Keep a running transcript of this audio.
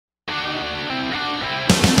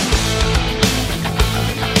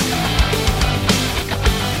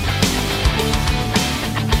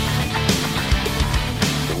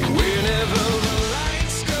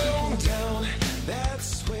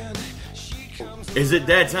Is it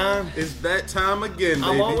that time? It's that time again, baby.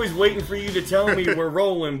 I'm always waiting for you to tell me we're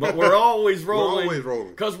rolling, but we're always rolling. We're always rolling.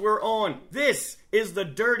 Because we're on. This is the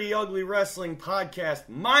Dirty Ugly Wrestling Podcast.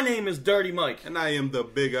 My name is Dirty Mike. And I am the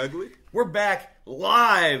Big Ugly. We're back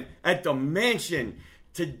live at the mansion.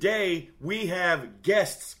 Today, we have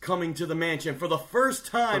guests coming to the mansion for the first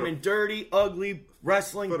time in Dirty Ugly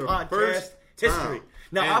Wrestling Podcast history.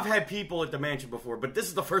 Now, I've had people at the mansion before, but this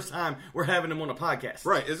is the first time we're having them on a podcast.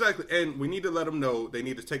 Right, exactly. And we need to let them know they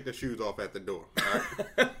need to take their shoes off at the door. All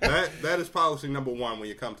right? that is policy number one when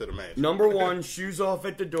you come to the mansion. Number one, shoes off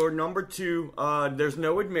at the door. Number two, there's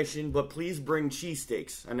no admission, but please bring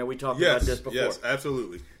cheesesteaks. I know we talked about this before. Yes,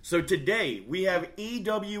 absolutely. So today, we have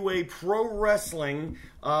EWA Pro Wrestling,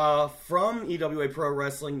 from EWA Pro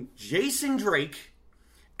Wrestling, Jason Drake,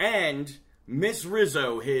 and Miss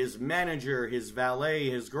Rizzo, his manager, his valet,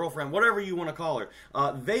 his girlfriend, whatever you want to call her.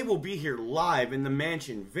 They will be here live in the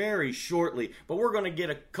mansion very shortly, but we're going to get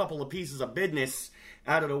a couple of pieces of business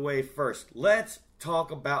out of the way first. Let's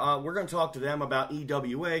talk about, we're going to talk to them about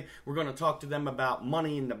EWA. We're going to talk to them about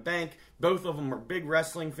Money in the Bank. Both of them are big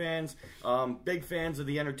wrestling fans, big fans of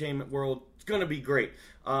the entertainment world. It's going to be great.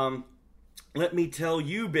 Let me tell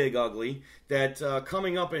you, Big Ugly, that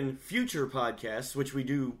coming up in future podcasts, which we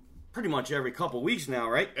do pretty much every couple weeks now,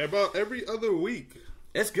 right? About every other week.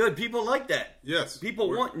 That's good. People like that. Yes. People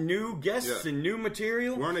want new guests and new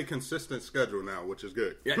material. We're on a consistent schedule now, which is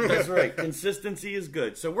good. Yeah, that's right. Consistency is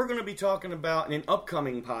good. So we're going to be talking about, in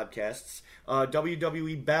upcoming podcasts,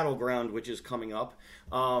 WWE Battleground, which is coming up,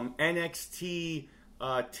 NXT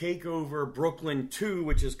TakeOver Brooklyn 2,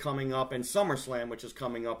 which is coming up, and SummerSlam, which is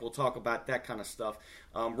coming up. We'll talk about that kind of stuff.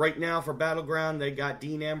 Right now, for Battleground, they got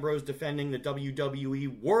Dean Ambrose defending the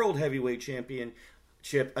WWE World Heavyweight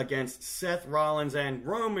Championship against Seth Rollins and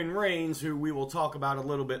Roman Reigns, who we will talk about a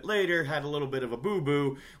little bit later, had a little bit of a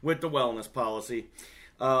boo-boo with the wellness policy.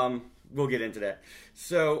 We'll get into that.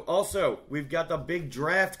 So, also, we've got the big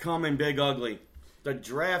draft coming, Big Ugly. The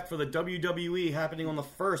draft for the WWE happening on the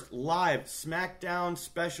first live SmackDown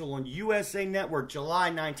special on USA Network,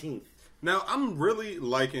 July 19th. Now, I'm really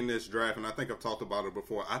liking this draft, and I think I've talked about it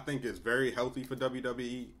before. I think it's very healthy for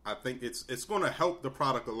WWE. I think it's going to help the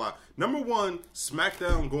product a lot. Number one,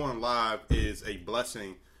 SmackDown going live is a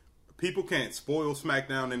blessing. People can't spoil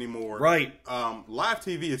SmackDown anymore. Right. Live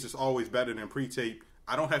TV is just always better than pre-tape.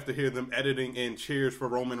 I don't have to hear them editing in cheers for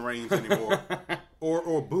Roman Reigns anymore.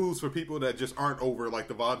 or boos for people that just aren't over, like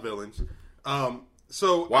the vaudevillains.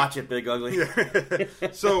 So watch it, Big Ugly. Yeah.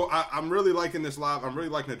 So I'm really liking this live. I'm really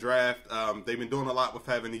liking the draft. They've been doing a lot with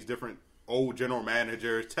having these different old general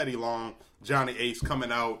managers, Teddy Long, Johnny Ace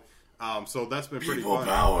coming out. So that's been pretty fun.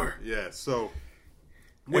 Power. Yeah. So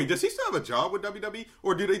wait, does he still have a job with WWE,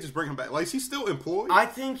 or do they just bring him back? Like, is he still employed? I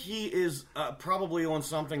think he is probably on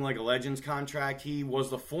something like a Legends contract. He was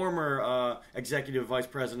the former executive vice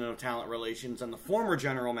president of talent relations and the former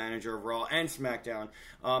general manager of Raw and SmackDown.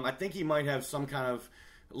 I think he might have some kind of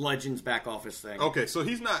Legends back office thing. Okay, so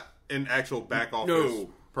he's not an actual back office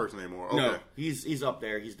person anymore. Okay. No, he's up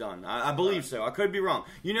there. He's done. I believe so. I could be wrong.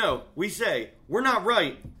 You know, we say we're not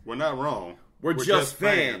right. We're not wrong. We're just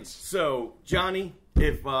fans. So, Johnny,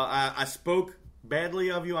 if I spoke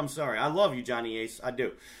badly of you, I'm sorry. I love you, Johnny Ace. I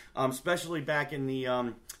do. Especially back in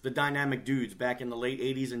the Dynamic Dudes, back in the late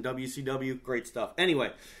 80s in WCW. Great stuff.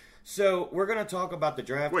 Anyway, so we're going to talk about the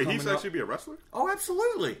draft. Wait, he's actually be a wrestler? Oh,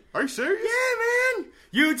 absolutely. Are you serious? Yeah, man.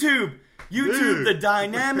 YouTube, Dude. the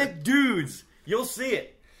Dynamic Dudes. You'll see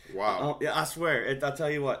it. Wow. Yeah, I swear. I'll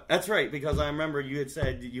tell you what. That's right, because I remember you had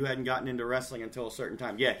said you hadn't gotten into wrestling until a certain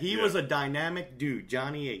time. Yeah, he was a dynamic dude,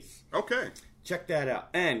 Johnny Ace. Okay. Check that out.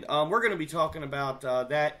 And we're going to be talking about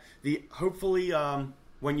that. Hopefully,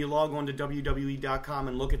 when you log on to WWE.com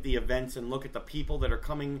and look at the events and look at the people that are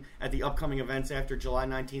coming at the upcoming events after July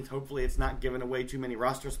 19th, hopefully it's not giving away too many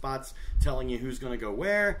roster spots telling you who's going to go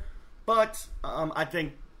where. But I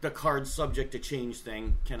think the card subject to change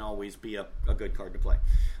thing can always be a good card to play.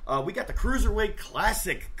 We got the Cruiserweight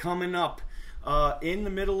Classic coming up in the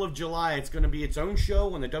middle of July. It's going to be its own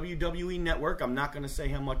show on the WWE Network. I'm not going to say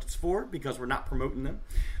how much it's for because we're not promoting them.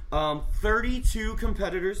 32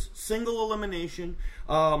 competitors, single elimination.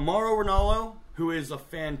 Mauro Ranallo, who is a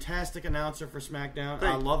fantastic announcer for SmackDown.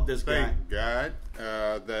 I love this guy. Thank God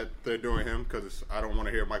that they're doing him, because I don't want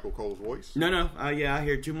to hear Michael Cole's voice. No. Yeah, I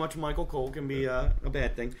hear too much Michael Cole can be a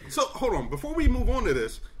bad thing. So, hold on. Before we move on to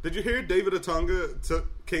this, did you hear David Otunga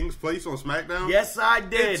took King's place on SmackDown? Yes, I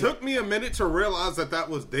did. It took me a minute to realize that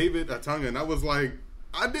was David Otunga, and I was like,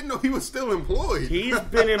 I didn't know he was still employed. He's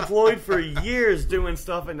been employed for years doing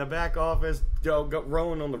stuff in the back office,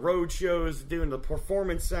 rowing on the road shows, doing the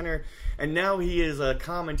Performance Center, and now he is a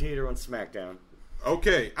commentator on SmackDown.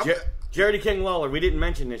 Okay. Jerry the King Lawler. We didn't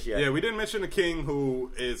mention this yet. Yeah, we didn't mention the King,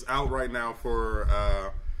 who is out right now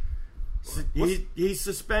for... He's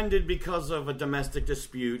suspended because of a domestic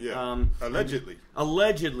dispute. Yeah, allegedly.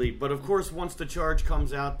 Allegedly, but of course, once the charge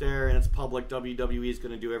comes out there and it's public, WWE is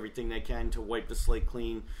going to do everything they can to wipe the slate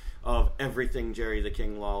clean of everything Jerry the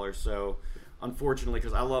King Lawler. So, unfortunately,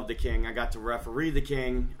 because I love the King, I got to referee the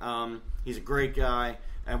King. He's a great guy,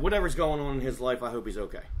 and whatever's going on in his life, I hope he's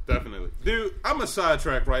okay. Definitely. Dude, I'm a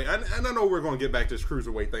sidetrack, right? And I know we're going to get back to this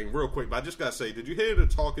cruiserweight thing real quick, but I just got to say, did you hear the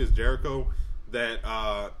Talk Is Jericho that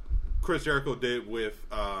Chris Jericho did with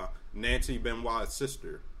Nancy Benoit's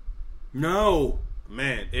sister? No.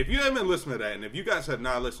 Man, if you haven't listened to that, and if you guys have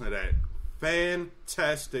not listened to that,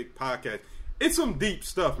 fantastic podcast. It's some deep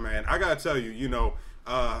stuff, man. I gotta tell you,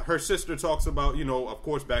 her sister talks about, of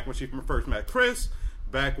course, back when she first met Chris,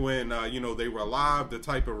 back when, they were alive, the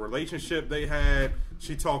type of relationship they had.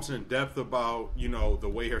 She talks in depth about, the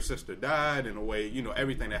way her sister died and the way,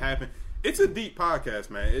 everything that happened. It's a deep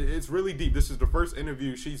podcast, man. It's really deep. This is the first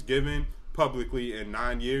interview she's given publicly in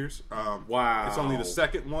 9 years. Wow. It's only the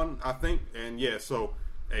second one, I think. And yeah, so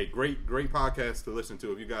a great podcast to listen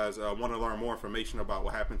to if you guys want to learn more information about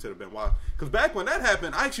what happened to the Benoit. Because back when that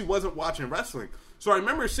happened, I actually wasn't watching wrestling. So I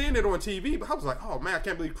remember seeing it on TV, but I was like, oh man, I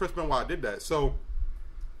can't believe Chris Benoit did that. So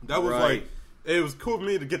that was right. It was cool for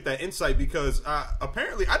me to get that insight because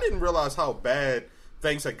apparently I didn't realize how bad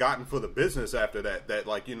things had gotten for the business after that. That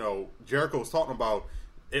Jericho was talking about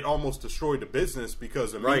it almost destroyed the business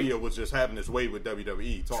because the media was just having its way with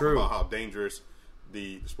WWE, talking about how dangerous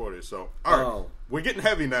the sport is. So, all right, we're getting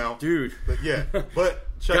heavy now, dude. But yeah, but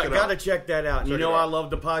check it out. Gotta check that out. And I love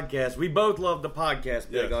the podcast. We both love the podcast,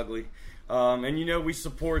 Big Ugly. And we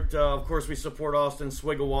support, of course, we support Austin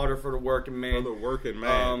Swig of Water for the working man. For the working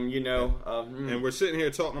man. And we're sitting here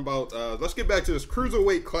talking about, let's get back to this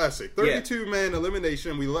Cruiserweight Classic. 32-man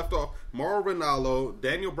elimination. We left off Mauro Ranallo,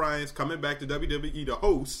 Daniel Bryan's coming back to WWE to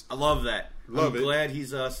host. I love that. I'm glad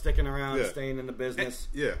he's sticking around, staying in the business.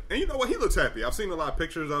 And you know what? He looks happy. I've seen a lot of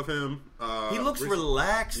pictures of him. He looks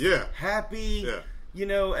relaxed, happy. Yeah.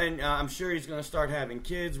 And I'm sure he's going to start having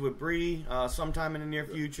kids with Brie sometime in the near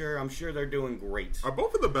future. I'm sure they're doing great. Are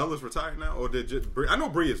both of the Bellas retired now, or did just Brie? I know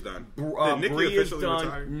Brie is done. Nikki Brie officially is done.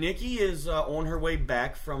 Retired? Nikki is on her way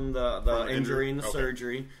back from the injury and the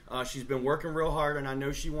surgery. She's been working real hard, and I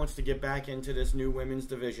know she wants to get back into this new women's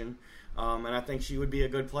division. And I think she would be a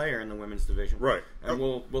good player in the women's division. Right. And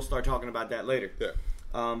we'll start talking about that later. Yeah.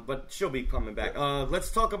 But she'll be coming back.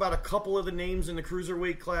 Let's talk about a couple of the names in the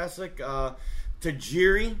Cruiserweight Classic.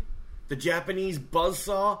 Tajiri, the Japanese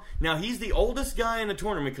buzzsaw. Now, he's the oldest guy in the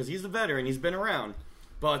tournament because he's the veteran. He's been around.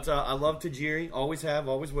 But I love Tajiri. Always have,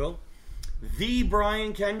 always will. The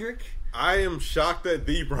Brian Kendrick. I am shocked that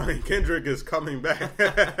the Brian Kendrick is coming back.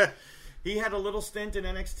 He had a little stint in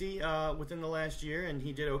NXT within the last year, and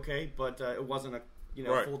he did okay, but it wasn't a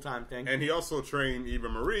full-time thing. And he also trained Eva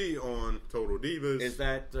Marie on Total Divas. Is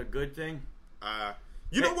that a good thing?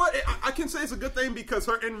 You know what? I can say it's a good thing because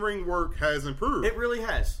her in-ring work has improved. It really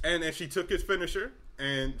has. And she took his finisher,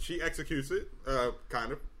 and she executes it,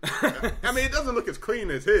 kind of. I mean, it doesn't look as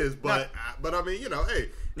clean as his, but I mean, hey.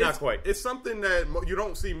 Not quite. It's something that you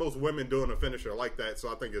don't see most women doing a finisher like that,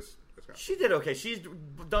 so I think it's kind of... She did okay. She's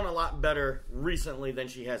done a lot better recently than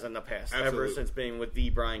she has in the past. Absolutely. Ever since being with the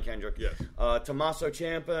Brian Kendrick. Yes. Tommaso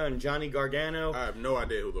Ciampa and Johnny Gargano. I have no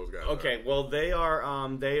idea who those guys are. Okay, well, they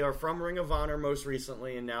are from Ring of Honor most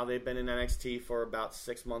recently, and now they've been in NXT for about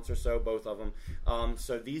 6 months or so, both of them.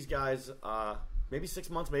 So these guys, maybe 6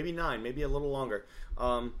 months, maybe 9, maybe a little longer.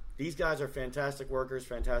 These guys are fantastic workers,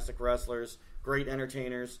 fantastic wrestlers, great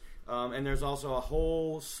entertainers. And there's also a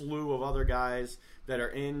whole slew of other guys that are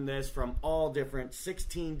in this from all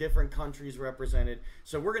 16 different countries represented.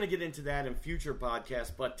 So we're going to get into that in future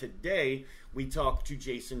podcasts. But today, we talked to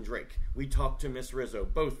Jason Drake. We talked to Miss Rizzo,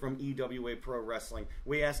 both from EWA Pro Wrestling.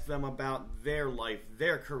 We asked them about their life,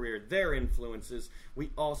 their career, their influences.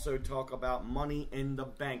 We also talk about Money in the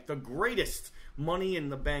Bank, the greatest Money in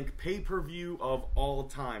the Bank pay-per-view of all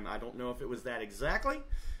time. I don't know if it was that exactly,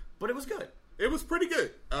 but it was good. It was pretty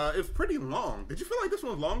good. It was pretty long. Did you feel like this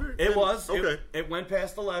one was longer? It was. Okay. It went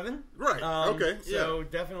past 11. Right. Okay. So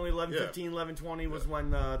definitely 11:15, 11:20 was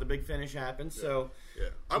when the big finish happened. Yeah. So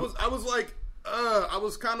I was like, I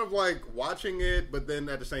was kind of like watching it, but then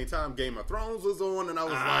at the same time, Game of Thrones was on, and I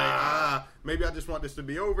was like, maybe I just want this to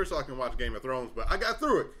be over so I can watch Game of Thrones. But I got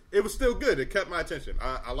through it. It was still good. It kept my attention.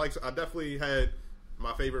 I definitely had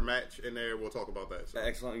my favorite match in there. We'll talk about that. So.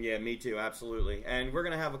 Excellent. Yeah, me too. Absolutely. And we're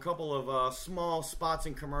going to have a couple of small spots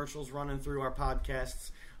and commercials running through our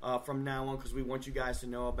podcasts from now on, because we want you guys to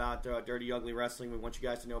know about Dirty Ugly Wrestling. We want you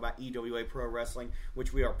guys to know about EWA Pro Wrestling,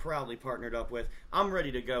 which we are proudly partnered up with. I'm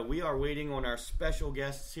ready to go. We are waiting on our special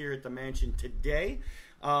guests here at the mansion today.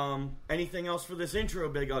 Anything else for this intro,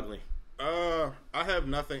 Big Ugly? I have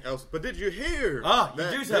nothing else. But did you hear?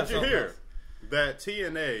 Did you hear that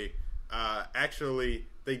TNA actually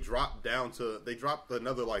they dropped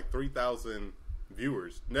another like 3,000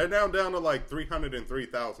 viewers. They're now down to like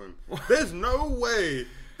 303,000. There's no way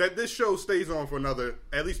that this show stays on for another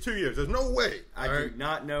at least 2 years. There's no way. I do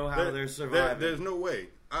not know how they're surviving. There's no way.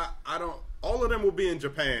 I don't. All of them will be in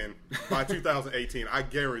Japan by 2018. I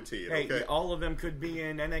guarantee it. Hey, okay? all of them could be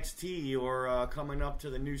in NXT or coming up to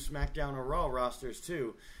the new SmackDown or Raw rosters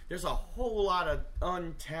too. There's a whole lot of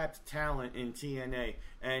untapped talent in TNA.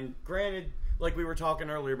 And granted, like we were talking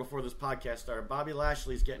earlier before this podcast started, Bobby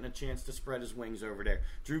Lashley's getting a chance to spread his wings over there.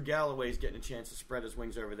 Drew Galloway's getting a chance to spread his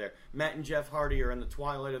wings over there. Matt and Jeff Hardy are in the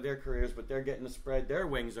twilight of their careers, but they're getting to spread their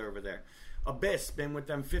wings over there. Abyss, been with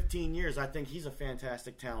them 15 years. I think he's a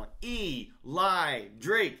fantastic talent. Eli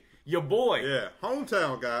Drake, your boy. Yeah,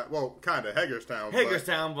 hometown guy. Well, kind of Hagerstown.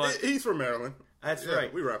 But he's from Maryland. That's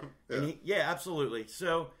right. We rep him. Yeah, absolutely.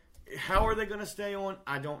 So, how are they going to stay on?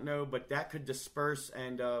 I don't know, but that could disperse,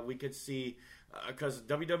 and we could see, because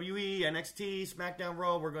WWE, NXT, SmackDown,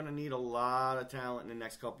 Raw, we're going to need a lot of talent in the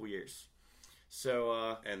next couple years.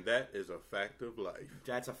 So, and that is a fact of life.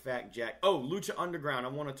 That's a fact, Jack. Oh, Lucha Underground. I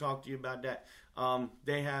want to talk to you about that.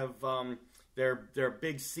 They have their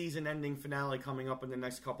big season-ending finale coming up in the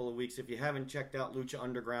next couple of weeks. If you haven't checked out Lucha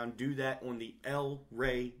Underground, do that on the El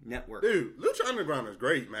Rey Network. Dude, Lucha Underground is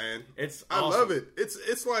great, man. It's I awesome. love it.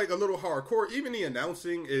 It's like a little hardcore. Even the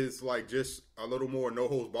announcing is like just a little more no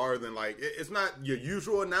holds barred than like it's not your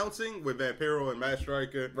usual announcing with Vampiro and Matt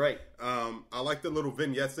Striker. Right. I like the little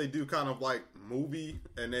vignettes they do, kind of like movie,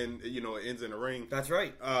 and then it ends in the ring. That's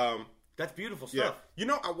right. That's beautiful stuff.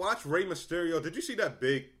 Yeah. I watched Rey Mysterio. Did you see that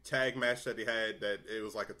big tag match that he had? That it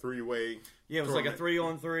was like a 3-way. Yeah, it was like a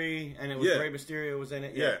 3-on-3, and it was Rey Mysterio was in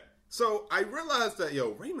it. Yeah. So I realized that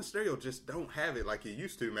Rey Mysterio just don't have it like he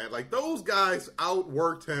used to, man. Like those guys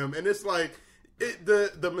outworked him, and it's like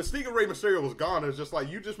the mystique of Rey Mysterio was gone. It's just like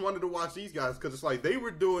you just wanted to watch these guys because it's like they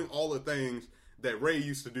were doing all the things that Ray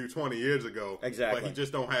used to do 20 years ago. Exactly. But he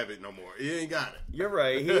just don't have it no more. He ain't got it. You're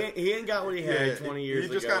right. He ain't got what he had 20 years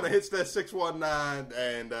ago. He just kind of hits that 619,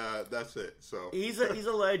 and that's it. So he's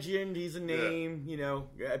a legend. He's a name.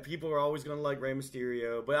 People are always going to like Rey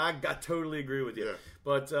Mysterio. But I totally agree with you. Yeah.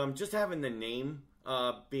 But just having the name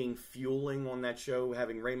being fueling on that show,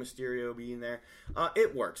 having Rey Mysterio being there,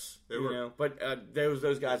 it works. But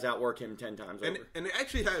those guys outwork him 10 times over. And they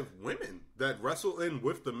actually have women that wrestle in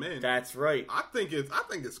with the men. That's right. I think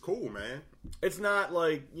it's cool, man. It's not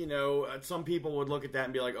like some people would look at that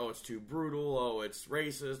and be like, oh, it's too brutal, oh, it's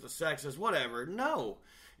racist, the sexist, whatever. No,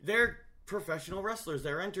 they're professional wrestlers.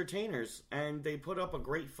 They're entertainers, and they put up a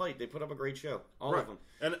great fight. They put up a great show. All of them.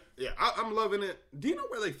 And I'm loving it. Do you know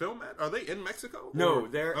where they film at? Are they in Mexico? No,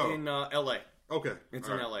 they're in L.A. Okay, it's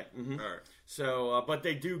in L.A. Mm-hmm. All right. So, but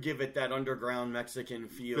they do give it that underground Mexican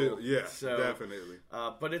feel. Yeah, so, definitely.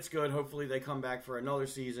 But it's good. Hopefully, they come back for another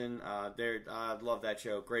season. I love that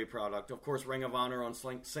show. Great product. Of course, Ring of Honor on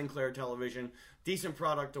Sinclair Television. Decent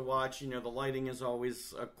product to watch. The lighting is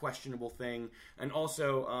always a questionable thing, and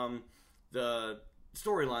also the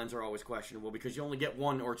storylines are always questionable because you only get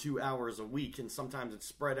 1 or 2 hours a week, and sometimes it's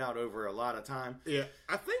spread out over a lot of time. Yeah,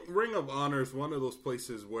 I think Ring of Honor is one of those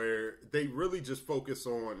places where they really just focus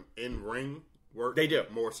on in-ring work. They do.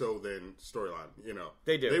 More so than storyline,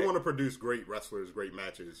 They do. They want to produce great wrestlers, great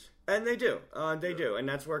matches. And they do. They do. And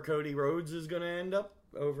that's where Cody Rhodes is going to end up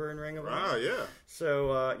over in Ring of Honor. Ah, yeah.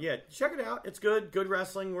 So, check it out. It's good. Good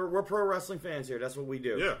wrestling. We're pro wrestling fans here. That's what we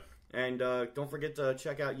do. Yeah. And don't forget to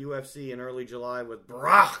check out UFC in early July with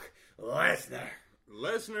Brock Lesnar.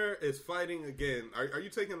 Lesnar is fighting again. Are you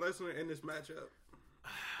taking Lesnar in this matchup?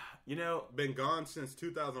 Been gone since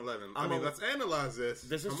 2011. Let's analyze this.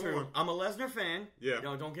 This is true. I'm a Lesnar fan. Yeah.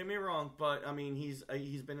 Don't get me wrong, but he's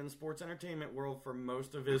been in the sports entertainment world for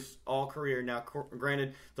most of his career. Now,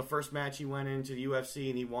 granted, the first match he went into the UFC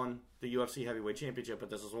and he won the UFC Heavyweight Championship, but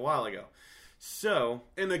this was a while ago. So,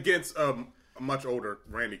 and against a much older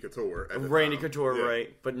Randy Couture. Couture, yeah.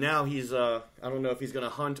 Right? But now he's I don't know if he's going to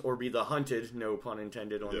hunt or be the hunted. No pun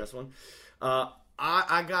intended on this one.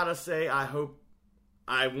 I gotta say,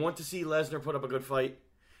 I want to see Lesnar put up a good fight.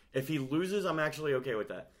 If he loses, I'm actually okay with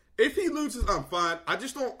that. If he loses, I'm fine. I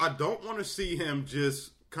don't want to see him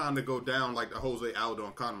just kind of go down like the Jose Aldo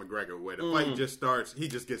and Conor McGregor, where the fight just starts, he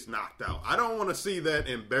just gets knocked out. I don't want to see that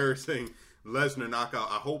embarrassing Lesnar knockout.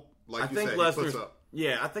 I hope, like you said, he puts up.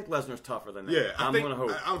 Yeah, I think Lesnar's tougher than that. Yeah, I'm going to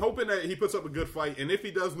hope. I'm hoping that he puts up a good fight, and if he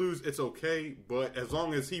does lose, it's okay. But as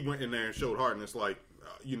long as he went in there and showed heart, and it's like,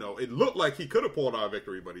 it looked like he could have pulled out a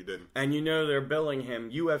victory, but he didn't. And they're billing him.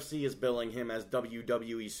 UFC is billing him as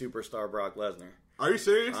WWE superstar Brock Lesnar. Are you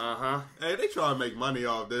serious? Uh-huh. Hey, they trying to make money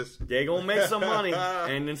off this. They gonna make some money.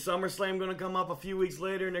 And then SummerSlam gonna come up a few weeks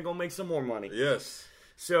later, and they're gonna make some more money. Yes.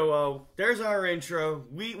 So there's our intro.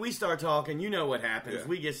 We start talking. You know what happens. Yeah.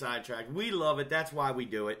 We get sidetracked. We love it. That's why we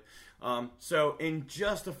do it. So in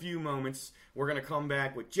just a few moments, we're going to come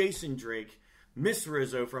back with Jason Drake, Miss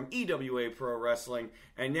Rizzo from EWA Pro Wrestling,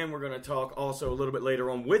 and then we're going to talk also a little bit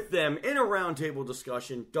later on with them in a roundtable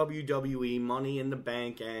discussion, WWE, Money in the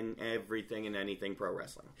Bank, and everything and anything pro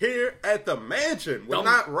wrestling. Here at the mansion. We're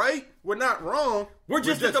not right. We're not wrong. We're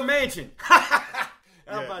just at the mansion.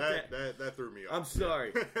 How about that? That threw me off. I'm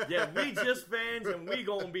sorry. Yeah, we just fans, and we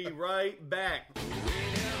gonna be right back.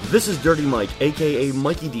 This is Dirty Mike, a.k.a.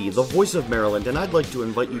 Mikey D, the voice of Maryland, and I'd like to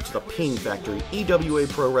invite you to the Pain Factory, EWA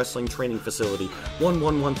Pro Wrestling Training Facility,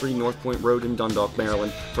 1113 North Point Road in Dundalk,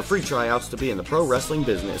 Maryland, for free tryouts to be in the pro wrestling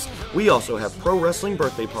business. We also have pro wrestling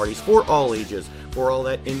birthday parties for all ages. For all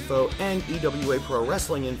that info and EWA Pro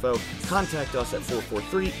Wrestling info, contact us at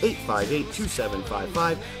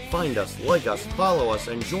 443-858-2755. Find us, like us, follow us,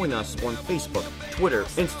 and join us on Facebook, Twitter,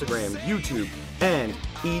 Instagram, YouTube, and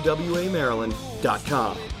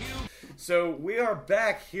EWAMaryland.com. So we are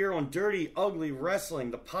back here on Dirty Ugly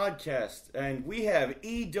Wrestling, the podcast, and we have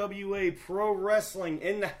EWA Pro Wrestling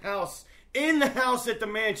in the house at the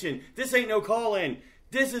mansion. This ain't no call-in.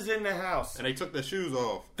 This is in the house. And they took their shoes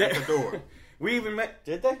off at the door. We even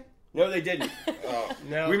did they? No, they didn't.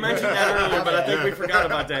 No. We mentioned that earlier, but I think we forgot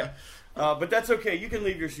about that. But that's okay. You can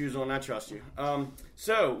leave your shoes on. I trust you.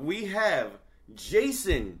 So we have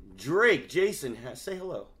Jason Drake. Jason, say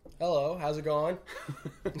hello. Hello, how's it going?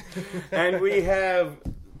 And we have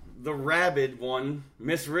the rabid one,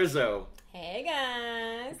 Miss Rizzo. Hey,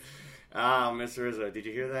 guys. Miss Rizzo, did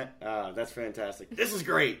you hear that? That's fantastic. This is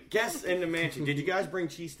great. Guests in the mansion. Did you guys bring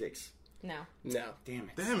cheese sticks? No.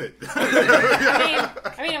 Damn it.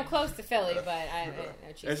 I mean, I'm close to Philly, but I no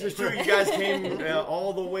cheese That's just steak. true. You guys came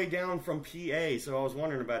all the way down from PA, so I was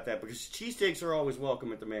wondering about that because cheesesteaks are always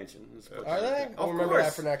welcome at the mansion. Are they? I'll remember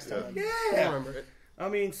that for next time. Yeah. I remember it. I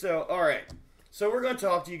mean, all right. So we're going to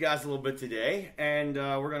talk to you guys a little bit today, and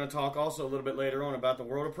we're going to talk also a little bit later on about the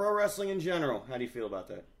world of pro wrestling in general. How do you feel about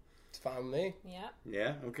that? It's fine with me. Yep.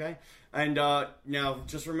 Yeah, okay. And now,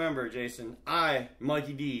 just remember, Jason,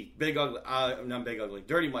 Mikey D, not Big Ugly,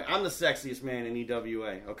 Dirty Mike, I'm the sexiest man in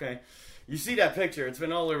EWA, okay? You see that picture, it's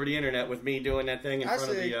been all over the internet with me doing that thing in front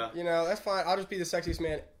of the... that's fine. I'll just be the sexiest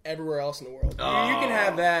man everywhere else in the world. Oh. You can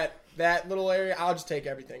have that little area. I'll just take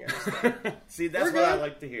everything. See, that's what I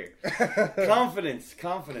like to hear.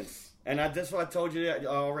 Confidence. And that's what I told you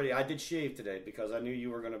already. I did shave today because I knew you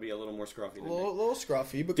were going to be a little more scruffy than me. A little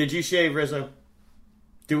scruffy. But... Did you shave, Rizzo?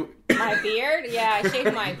 My beard? Yeah, I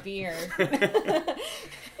shaved my beard.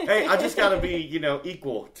 Hey, I just got to be,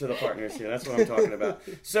 equal to the partners here. That's what I'm talking about.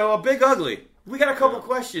 So, Big Ugly, we got a couple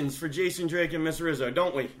questions for Jason Drake and Miss Rizzo,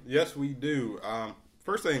 don't we? Yes, we do.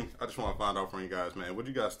 First thing, I just want to find out from you guys, man. What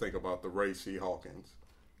do you guys think about the Ray C. Hawkins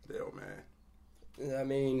deal, man? I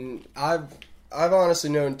mean, I've honestly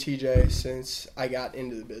known TJ since I got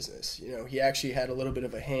into the business. He actually had a little bit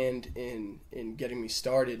of a hand in getting me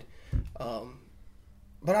started.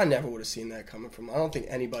 But I never would have seen that coming from him. I don't think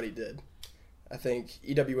anybody did. I think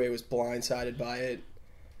EWA was blindsided by it.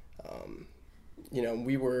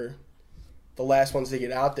 We were the last ones to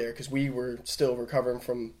get out there because we were still recovering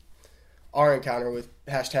from our encounter with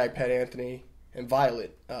 #Pat Anthony and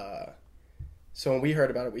Violet. So when we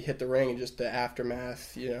heard about it, we hit the ring and just the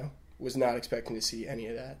aftermath, was not expecting to see any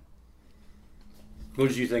of that. What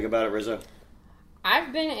did you think about it, Rizzo?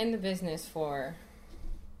 I've been in the business for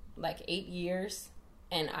like 8 years,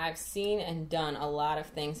 and I've seen and done a lot of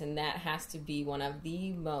things, and that has to be one of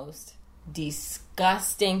the most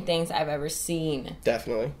disgusting things I've ever seen.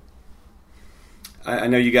 Definitely. I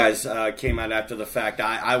know you guys came out after the fact.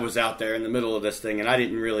 I was out there in the middle of this thing, and I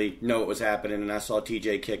didn't really know what was happening, and I saw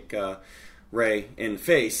TJ kick Ray in the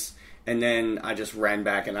face, and then I just ran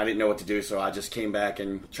back, and I didn't know what to do, so I just came back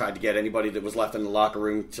and tried to get anybody that was left in the locker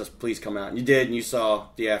room, just please come out. And you did, and you saw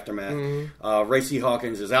the aftermath. Mm-hmm. Ray C.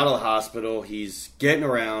 Hawkins is out of the hospital. He's getting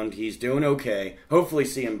around. He's doing okay. Hopefully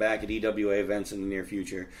see him back at EWA events in the near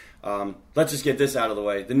future. Let's just get this out of the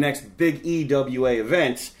way. The next big EWA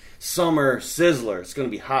event, Summer Sizzler. It's going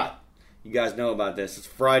to be hot. You guys know about this. It's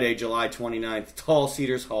Friday, July 29th, Tall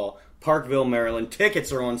Cedars Hall, Parkville, Maryland.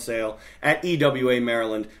 Tickets are on sale at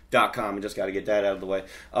ewamaryland.com. I just got to get that out of the way.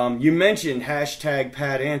 You mentioned hashtag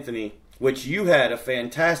Pat Anthony, which you had a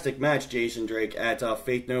fantastic match, Jason Drake, at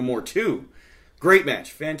Faith No More 2. Great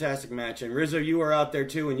match. Fantastic match. And Rizzo, you were out there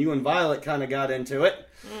too, and you and Violet kind of got into it.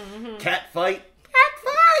 Mm-hmm. Cat fight.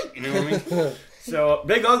 You know what I mean? So,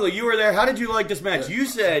 Big Ugly, you were there. How did you like this match? You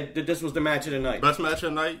said that this was the match of the night. Best match of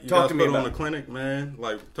the night? You Talk guys to me put about on the it. clinic, man.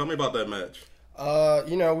 Tell me about that match.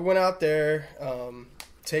 We went out there,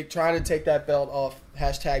 trying to take that belt off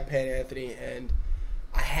hashtag Pat Anthony, and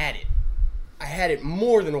I had it. I had it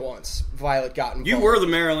more than once. Violet got involved. You were the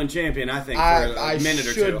Maryland champion, I think, for a minute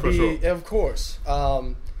or two. Be, For sure. of course.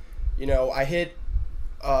 I hit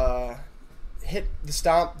the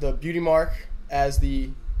stomp, the beauty mark, as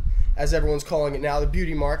everyone's calling it now, the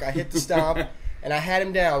beauty mark. I hit the stomp, and I had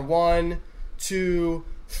him down. 1, 2,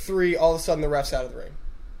 3. All of a sudden, the ref's out of the ring.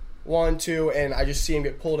 1, 2, and I just see him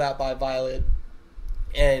get pulled out by Violet,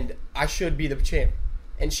 and I should be the champ.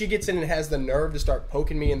 And she gets in and has the nerve to start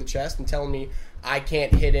poking me in the chest and telling me I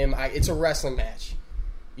can't hit him. It's a wrestling match.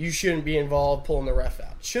 You shouldn't be involved pulling the ref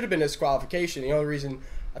out. Should have been disqualification. The only reason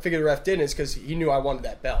I figured the ref didn't is because he knew I wanted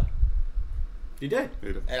that belt. You did.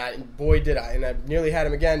 And boy, did I. And I nearly had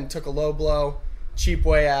him again, took a low blow, cheap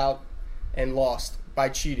way out, and lost by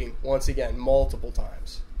cheating once again, multiple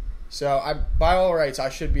times. So, by all rights, I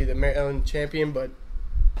should be the Maryland champion, but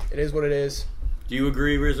it is what it is. Do you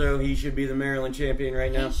agree, Rizzo? He should be the Maryland champion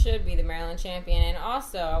right now? He should be the Maryland champion. And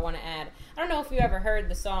also, I want to add, I don't know if you ever heard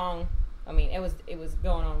the song. I mean, it was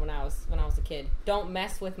going on when I was a kid. Don't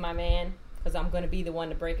mess with my man, because I'm going to be the one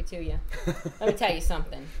to break it to you. Let me tell you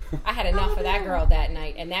something. I had enough of that girl that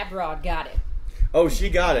night, and that broad got it. Oh, she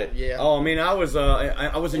got it. Yeah. Oh, I mean, I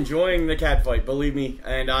was enjoying the cat fight, believe me,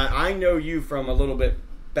 and I know you from a little bit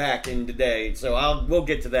back in the day, so we'll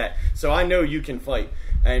get to that. So I know you can fight.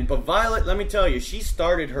 But Violet, let me tell you, she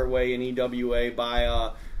started her way in EWA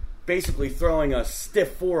by basically throwing a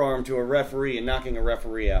stiff forearm to a referee and knocking a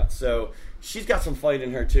referee out. So she's got some fight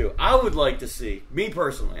in her too. I would like to see, me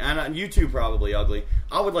personally, and you two probably, Ugly,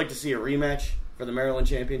 I would like to see a rematch for the Maryland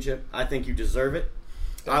Championship. I think you deserve it.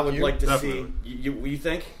 I would like to Definitely. see. You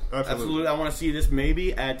think? Absolutely. I want to see this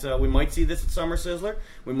maybe at. We might see this at Summer Sizzler.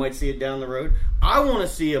 We might see it down the road. I want to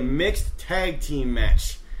see a mixed tag team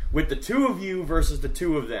match with the two of you versus the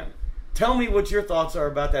two of them. Tell me what your thoughts are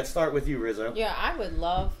about that. Start with you, Rizzo. Yeah, I would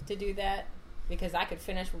love to do that because I could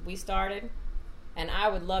finish what we started, and I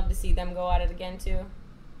would love to see them go at it again too.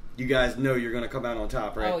 You guys know you're going to come out on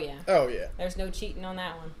top, right? Oh yeah. Oh, yeah. There's no cheating on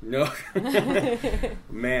that one. No.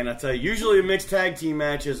 Man, I tell you, usually a mixed tag team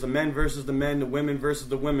match is the men versus the men, the women versus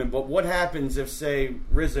the women. But what happens if, say,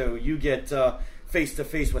 Rizzo, you get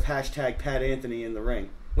face-to-face with hashtag Pat Anthony in the ring?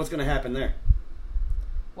 What's going to happen there?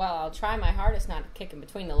 Well, I'll try my hardest not to kick him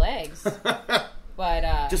between the legs.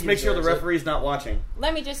 But just make sure the referee's not watching.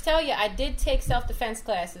 let me just tell you, I did take self-defense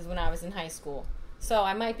classes when I was in high school. So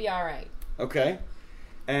I might be all right. Okay.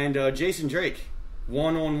 And Jason Drake,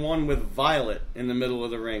 one-on-one with Violet in the middle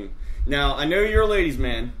of the ring. Now, I know you're a ladies'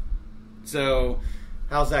 man, so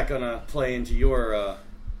how's that going to play into your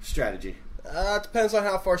strategy? It depends on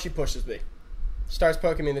how far she pushes me. Starts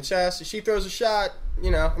poking me in the chest. If she throws a shot,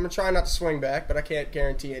 I'm going to try not to swing back, but I can't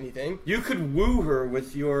guarantee anything. You could woo her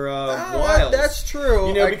with your wiles. That's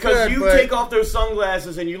true. Because you take off those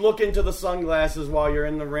sunglasses and you look into the sunglasses while you're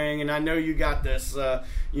in the ring, and I know you got this,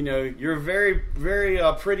 you're a very, very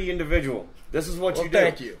pretty individual. This is what you do.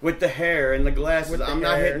 Thank you. With the hair and the glasses. I'm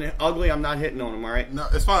not hitting it. Ugly, I'm not hitting on him, all right? No,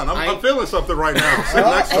 it's fine. I'm feeling something right now. Sitting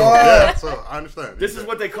next to him. Yeah, so I understand. This is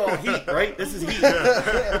what they call heat, right? This is heat.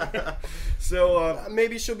 So,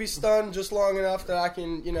 maybe she'll be stunned just long enough that I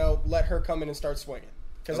can, let her come in and start swinging.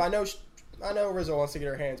 Because I know Rizzo wants to get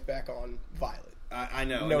her hands back on Violet. I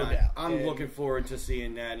know. No doubt. I'm looking forward to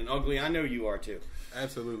seeing that. And Ugly, I know you are too.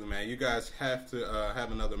 Absolutely, man. You guys have to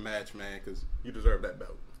have another match, man, because you deserve that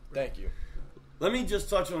belt. Thank you. Let me just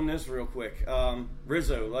touch on this real quick.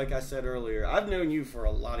 Rizzo, like I said earlier, I've known you for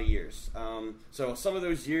a lot of years. So some of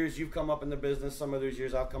those years you've come up in the business, some of those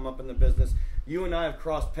years I've come up in the business. You and I have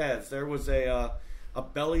crossed paths. There was a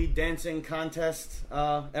belly dancing contest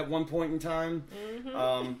at one point in time.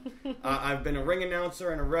 Mm-hmm. I've been a ring announcer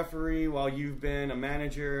and a referee while you've been a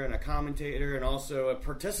manager and a commentator and also a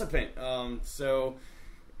participant. So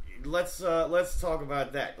let's talk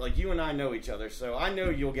about that. Like, you and I know each other, so I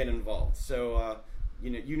know you'll get involved. So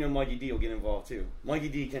you know Mikey D will get involved too. Mikey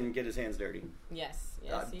D can get his hands dirty. Yes.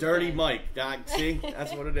 Dirty can. Mike. See,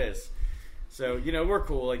 that's what it is. So we're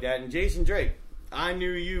cool like that. And Jason Drake, I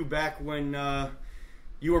knew you back when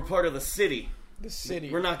you were part of the city. the city.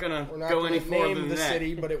 We're not going We're to not go going any to further name than the that.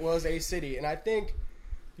 city, but it was a city. And I think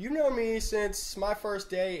you've known me since my first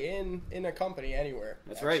day in a company anywhere.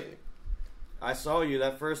 That's actually. right. I saw you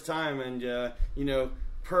that first time, and, you know,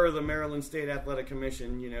 per the Maryland State Athletic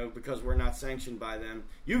Commission, you know, because we're not sanctioned by them,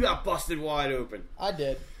 you got busted wide open. I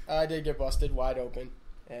did get busted wide open.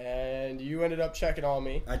 And you ended up checking on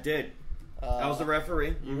me. I did. I was the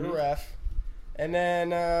referee. You were the ref. And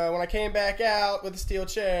then when I came back out with the steel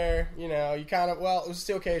chair, you know, you kind of, well, it was a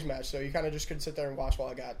steel cage match, so you kind of just could sit there and watch while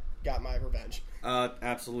I got my revenge.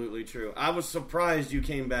 Absolutely true. I was surprised you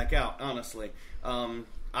came back out, honestly.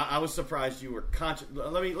 I was surprised you were conscious.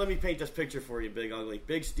 Let me paint this picture for you, Big Ugly.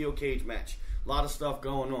 Big steel cage match. A lot of stuff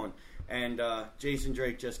going on. And Jason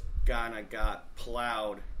Drake just kind of got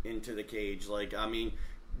plowed into the cage. Like, I mean,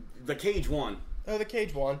 the cage won. Oh, the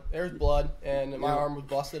cage won. There was blood, and my arm was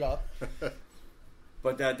busted up.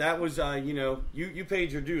 But that was, you know, you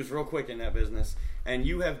paid your dues real quick in that business. And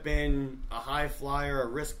you have been a high flyer, a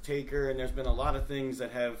risk taker, and there's been a lot of things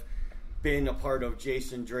that have been a part of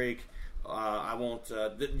Jason Drake. I won't,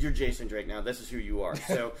 you're Jason Drake now. This is who you are.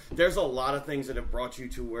 So there's a lot of things that have brought you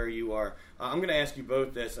to where you are. I'm going to ask you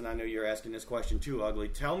both this, and I know you're asking this question too, Ugly.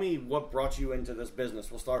 Tell me what brought you into this business.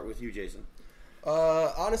 We'll start with you, Jason.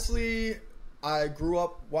 Honestly, I grew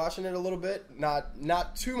up watching it a little bit.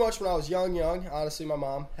 Not too much when I was young. Honestly, my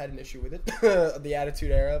mom had an issue with it, the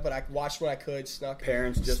Attitude Era. But I watched what I could.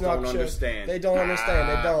 Parents just don't understand. They don't understand.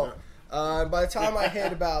 They don't. By the time I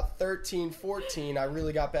hit about 13, 14, I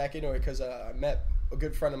really got back into it because I met a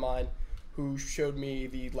good friend of mine who showed me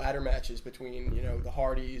the ladder matches between, you know, the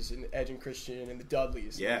Hardys and Edge and Christian and the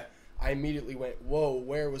Dudleys. Yeah. I immediately went, whoa,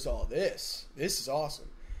 where was all this? This is awesome.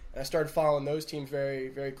 And I started following those teams very,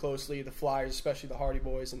 very closely, the Flyers, especially the Hardy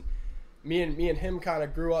Boys. And me and him kind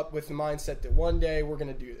of grew up with the mindset that one day we're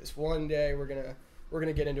going to do this. One day we're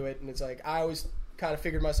gonna get into it. And it's like I always kind of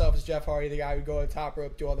figured myself as Jeff Hardy, the guy who would go to the top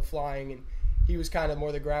rope, do all the flying, and he was kind of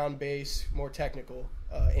more the ground base, more technical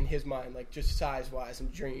in his mind, like just size-wise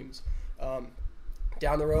and dreams.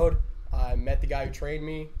 Down the road, I met the guy who trained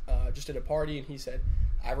me just at a party, and he said,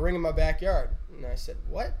 I have a ring in my backyard. And I said,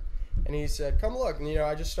 what? And he said, come look. And, you know,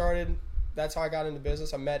 I just started. That's how I got into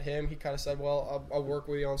business. I met him. He kind of said, well, I'll work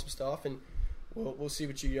with you on some stuff, and we'll see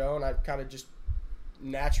what you know. And I kind of just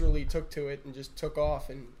naturally took to it and just took off,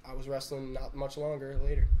 and I was wrestling not much longer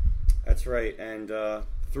later. That's right. And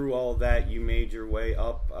through all that, you made your way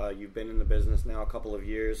up. You've been in the business now a couple of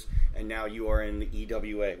years, and now you are in the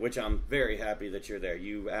EWA, which I'm very happy that you're there.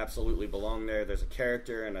 You absolutely belong there. There's a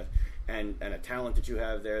character and a talent that you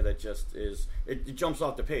have there that just is it jumps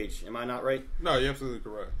off the page. Am I not right? No, you're absolutely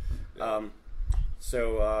correct. Yeah.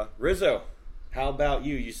 So Rizzo, how about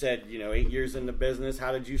you? You said, 8 years in the business.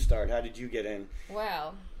 How did you start? How did you get in?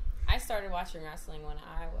 Well, I started watching wrestling when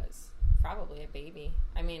I was probably a baby.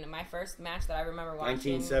 I mean, my first match that I remember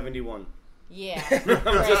watching... 1971. Yeah.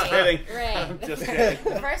 I'm just kidding. Right. I'm just kidding.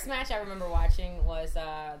 The first match I remember watching was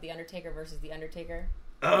The Undertaker versus The Undertaker.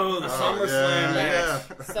 Oh, the SummerSlam match.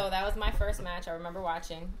 Yeah. So that was my first match I remember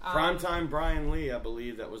watching. Primetime Brian Lee, I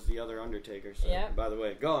believe that was the other Undertaker. So, Yep. By the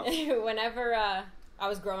way, go on. Whenever I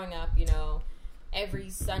was growing up, every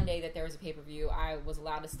Sunday that there was a pay-per-view, I was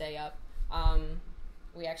allowed to stay up.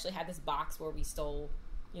 We actually had this box where we stole,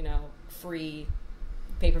 free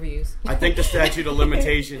pay-per-views. I think the statute of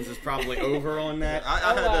limitations is probably over on that. I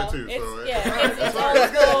had that too. It's So old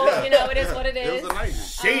school. It is what it It is. was the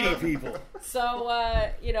 90s. Shady people. So,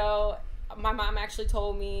 my mom actually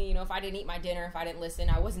told me, if I didn't eat my dinner, if I didn't listen,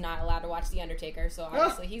 I was not allowed to watch The Undertaker. So,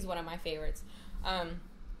 obviously, he's one of my favorites.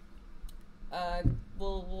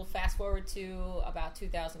 We'll fast forward to about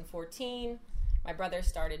 2014. My brother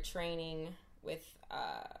started training with,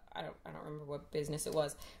 I don't remember what business it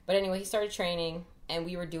was. But anyway, he started training, and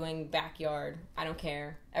we were doing backyard. I don't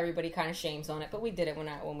care. Everybody kind of shames on it, but we did it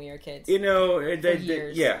when we were kids.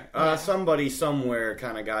 Years. Yeah. Somebody somewhere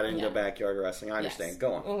kind of got into backyard wrestling. I understand. Yes.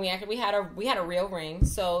 Go on. When we had a real ring,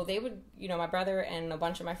 so they would, my brother and a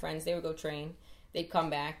bunch of my friends, they would go train. They'd come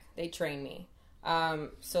back. They'd train me.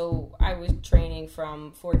 So I was training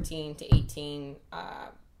from 14 to 18,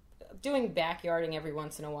 doing backyarding every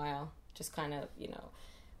once in a while. Just kind of,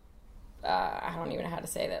 I don't even know how to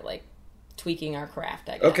say that, like tweaking our craft,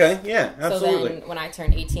 I guess. Okay, yeah, absolutely. So then when I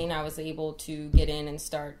turned 18, I was able to get in and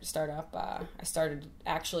start up. I started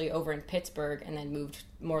actually over in Pittsburgh and then moved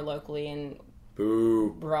more locally in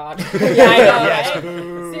Boo. Broad. Yeah, I know, Yes, right?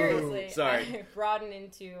 boo. Seriously. Sorry. I broadened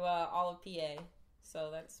into all of PA. So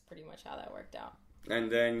that's pretty much how that worked out.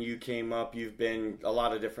 And then you came up, you've been a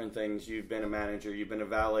lot of different things. You've been a manager, you've been a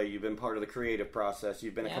valet, you've been part of the creative process,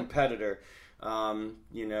 you've been a competitor.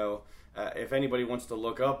 If anybody wants to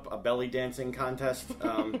look up a belly dancing contest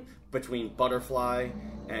between Butterfly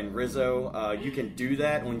and Rizzo, you can do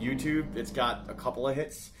that on YouTube. It's got a couple of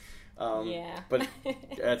hits. But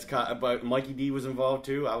but Mikey D was involved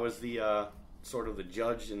too. I was the sort of the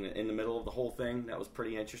judge in the middle of the whole thing. That was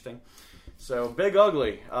pretty interesting. So, Big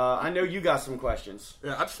Ugly, I know you got some questions.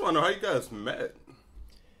 Yeah, I just want to know how you guys met.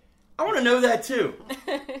 I want to know that too.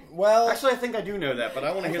 Well, actually, I think I do know that, but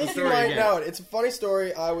I want to hear the story you might again. know it. It's a funny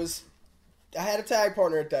story. I had a tag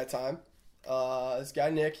partner at that time. This guy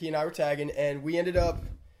Nick, he and I were tagging, and we ended up.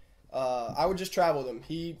 I would just travel with him.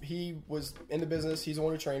 He was in the business. He's the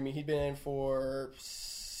one who trained me. He'd been in for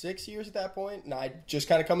 6 years at that point, and I just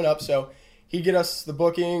kind of coming up. So he'd get us the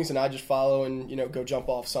bookings, and I'd just follow and go jump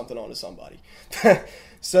off something onto somebody.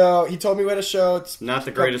 So he told me we had a show. It's not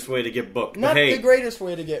the greatest way to get booked. Not the greatest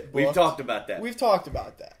way to get booked. We've talked about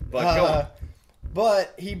that. But go on.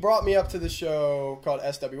 But he brought me up to the show called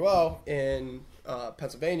SWO in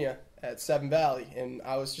Pennsylvania at Seven Valley, and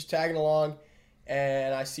I was just tagging along,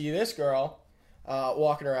 and I see this girl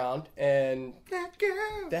walking around, and that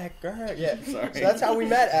girl, yeah. Sorry. So that's how we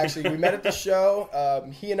met. Actually, we met at the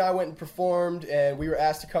show. He and I went and performed, and we were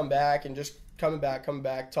asked to come back, and just coming back,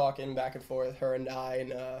 talking back and forth, her and I,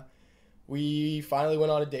 and we finally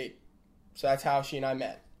went on a date. So that's how she and I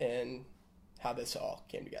met, and how this all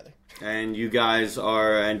came together. And you guys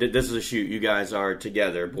are, and this is a shoot, you guys are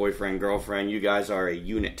together, boyfriend, girlfriend, you guys are a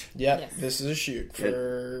unit. Yep, yes. This is a shoot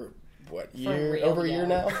for, year? Real, over a year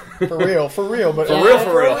now? For real, but for real.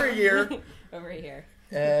 Over a year. Over a year.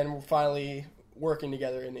 And we're finally working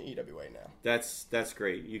together in the EWA now. That's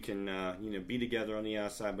great. You can, be together on the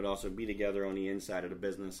outside, but also be together on the inside of the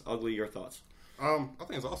business. Ugly, your thoughts? I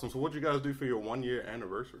think it's awesome. So what'd you guys do for your 1 year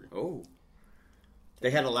anniversary? Oh.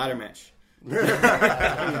 They had a ladder match. No,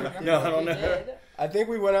 I don't know. I think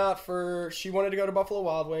we went out she wanted to go to Buffalo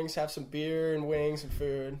Wild Wings, have some beer and wings and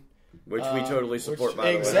food. Which we totally support,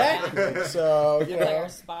 by the way. Exactly. So, Our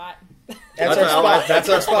spot. That's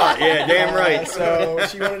our spot. Yeah, damn right. So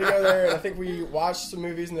she wanted to go there, and I think we watched some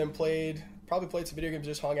movies and then probably played some video games,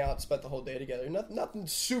 just hung out, spent the whole day together. Nothing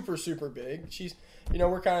super, super big. She's,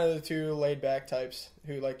 we're kind of the two laid back types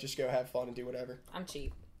who just go have fun and do whatever. I'm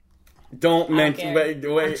cheap. Don't mention. Wait.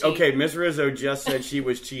 Okay, Miss Rizzo just said she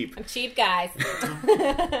was cheap. I'm cheap, guys.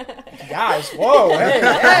 Guys, whoa,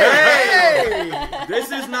 hey!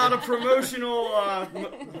 This is not a promotional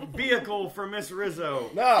vehicle for Miss Rizzo.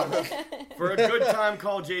 No. For a good time,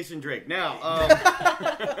 call Jason Drake. Now,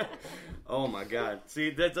 oh my God! See,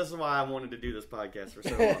 this is why I wanted to do this podcast for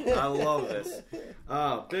so long. I love this.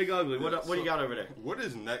 Big Ugly. What do you got over there? What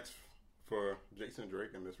is next for Jason Drake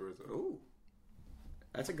and Miss Rizzo? Ooh.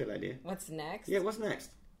 That's a good idea. What's next? Yeah, what's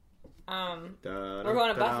next? We're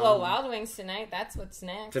going to Buffalo Wild Wings tonight. That's what's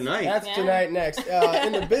next. Tonight? That's tonight next.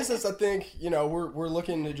 In the business, I think, we're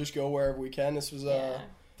looking to just go wherever we can. This was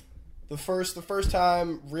the first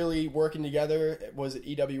time really working together was at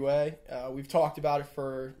EWA. We've talked about it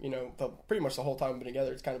for, pretty much the whole time we've been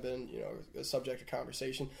together. It's kind of been, a subject of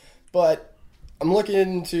conversation. But I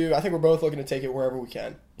think we're both looking to take it wherever we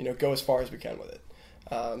can, go as far as we can with it.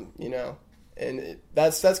 And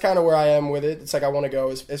that's kind of where I am with it. It's like I want to go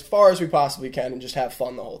as far as we possibly can and just have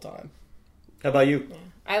fun the whole time. How about you,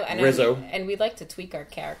 Rizzo? And we'd like to tweak our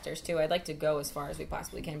characters, too. I'd like to go as far as we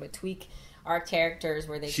possibly can, but tweak our characters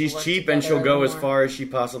where they She's can work cheap and she'll go as far as she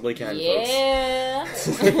possibly can,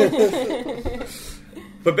 folks.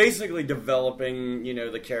 But basically developing,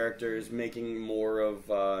 the characters, making more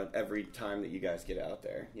of every time that you guys get out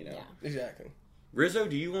there, Yeah, exactly. Rizzo,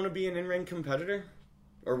 do you want to be an in-ring competitor?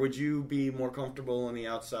 Or would you be more comfortable on the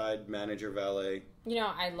outside, manager, valet?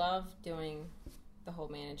 I love doing the whole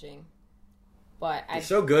managing. But You're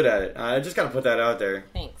so good at it. I just got to put that out there.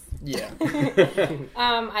 Thanks. Yeah.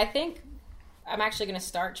 I think I'm actually going to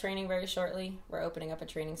start training very shortly. We're opening up a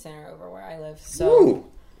training center over where I live. So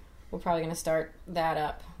we're probably going to start that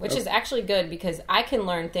up, which is actually good because I can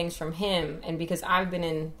learn things from him. And because I've been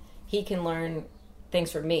in, he can learn things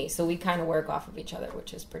for me, so we kind of work off of each other,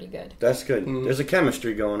 which is pretty good. That's good. Mm-hmm. There's a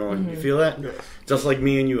chemistry going on. You feel that? Yeah. Just like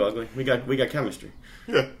me and you, Ugly. We got chemistry.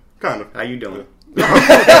 Yeah, kind of. How you doing?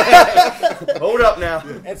 Yeah. Hold up now.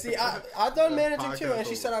 And see, I've done managing too, and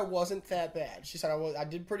she said I wasn't that bad. She said I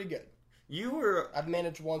did pretty good. I've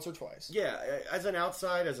managed once or twice. Yeah, as an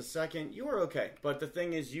outside, as a second, you were okay. But the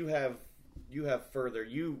thing is, you have further.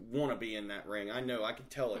 You want to be in that ring. I know. I can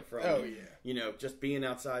tell it from just being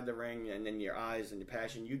outside the ring and then your eyes and your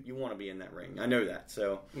passion. You want to be in that ring. I know that.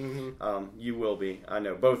 So you will be. I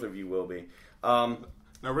know both of you will be. Now,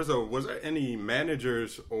 Rizzo, was there any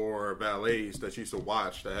managers or valets that you used to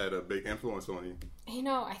watch that had a big influence on you? You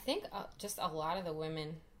know, I think just a lot of the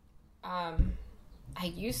women. I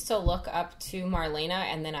used to look up to Marlena,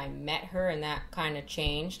 and then I met her, and that kind of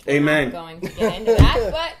changed. We're Amen. not going to get into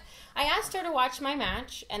that, but I asked her to watch my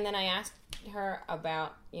match, and then I asked her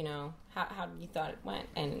about, you know, how you thought it went,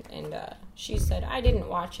 and she said, I didn't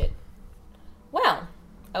watch it. Well,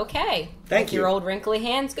 okay. Thank With you. your old wrinkly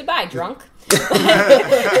hands. Goodbye, drunk.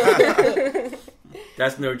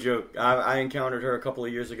 That's no joke. I encountered her a couple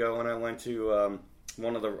of years ago when I went to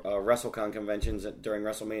one of the WrestleCon conventions during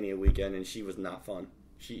WrestleMania weekend, and she was not fun.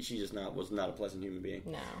 She just was not a pleasant human being.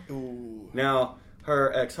 No. Ooh. Now,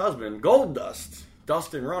 her ex-husband, Goldust,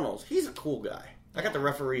 Dustin Runnels, he's a cool guy. I got to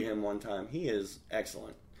referee him one time. He is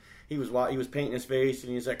excellent. He was painting his face,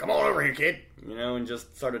 and he's like, "Come on over here, kid," you know, and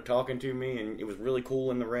just started talking to me, and it was really cool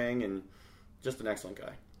in the ring, and just an excellent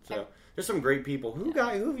guy. So there's some great people. Who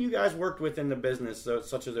have you guys worked with in the business,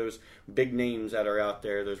 such as those big names that are out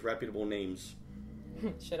there, those reputable names?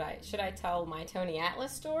 Should I tell my Tony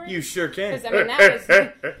Atlas story? You sure can. Because I mean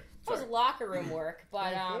that was locker room work.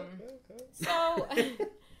 But so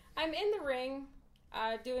I'm in the ring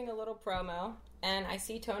doing a little promo, and I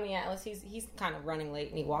see Tony Atlas. He's kind of running late,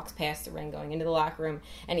 and he walks past the ring, going into the locker room,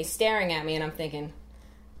 and he's staring at me, and I'm thinking,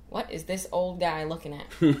 what is this old guy looking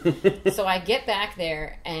at? So I get back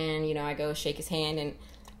there, and you know, I go shake his hand,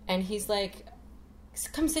 and he's like,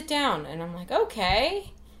 come sit down, and I'm like,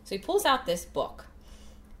 okay. So he pulls out this book.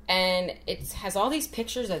 And it has all these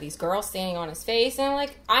pictures of these girls standing on his face, and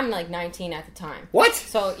I'm like 19 at the time. What?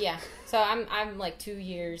 So yeah, so I'm like 2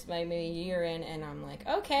 years, maybe a year in, and I'm like,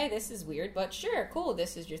 okay, this is weird, but sure, cool.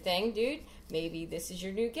 This is your thing, dude. Maybe this is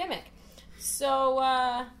your new gimmick.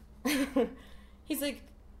 So he's like,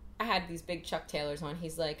 I had these big Chuck Taylors on.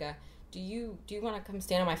 He's like, do you want to come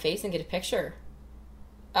stand on my face and get a picture?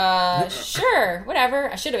 Sure, whatever.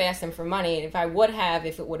 I should have asked him for money. If it would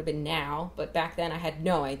have been now, but back then I had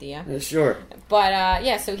no idea. Sure. But,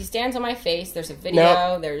 yeah, so he stands on my face. There's a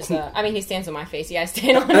video. Nope. He stands on my face. Yeah, I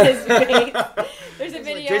stand on his face. There's a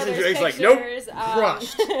video. Jason there's Drake's pictures. like, nope,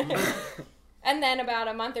 crushed. And then about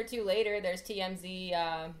a month or two later, there's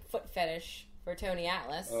TMZ foot fetish for Tony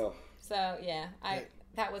Atlas. Oh. So, yeah,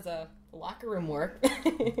 that was a locker room work.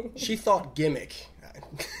 She thought gimmick.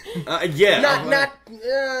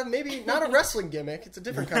 Yeah. Maybe not a wrestling gimmick. It's a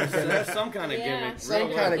different kind of gimmick. Some kind of gimmick.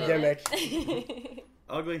 Some kind of gimmick.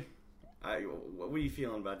 Ugly. What are you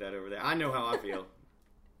feeling about that over there? I know how I feel.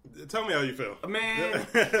 Tell me how you feel. Man,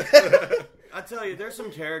 I tell you, there's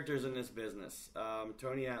some characters in this business.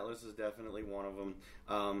 Tony Atlas is definitely one of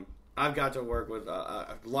them. I've got to work with,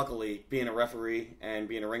 luckily, being a referee and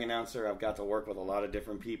being a ring announcer, I've got to work with a lot of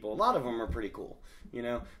different people. A lot of them are pretty cool, you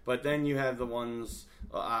know. But then you have the ones,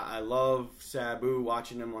 I love Sabu,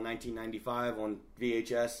 watching him on 1995 on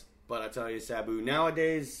VHS. But I tell you, Sabu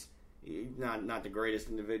nowadays, not the greatest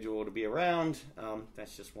individual to be around.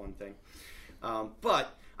 That's just one thing.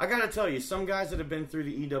 But I got to tell you, some guys that have been through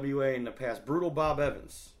the EWA in the past, Brutal Bob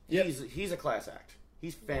Evans, he's a class act.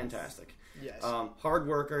 He's fantastic. Yes. Hard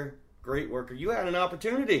worker, great worker. You had an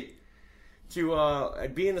opportunity to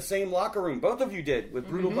be in the same locker room. Both of you did with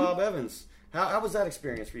Brutal Bob Evans. How was that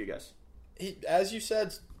experience for you guys? As you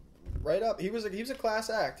said, right up. He was a class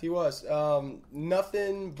act. He was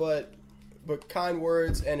nothing but kind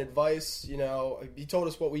words and advice. You know, he told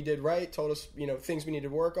us what we did right. Told us things we needed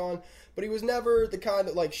to work on. But he was never the kind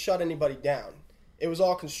that shut anybody down. It was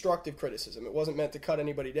all constructive criticism. It wasn't meant to cut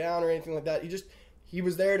anybody down or anything like that. He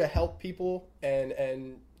was there to help people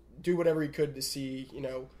and do whatever he could to see,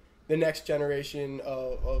 the next generation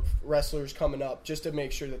of wrestlers coming up, just to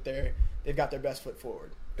make sure that they've got their best foot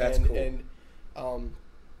forward. That's cool. And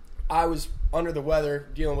I was under the weather,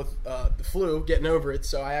 dealing with the flu, getting over it,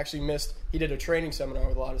 so I actually missed. He did a training seminar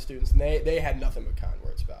with a lot of students, and they had nothing but kind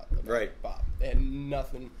words about Bob, and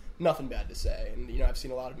nothing bad to say. And I've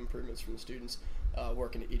seen a lot of improvements from the students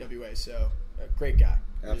working at EWA. So great guy,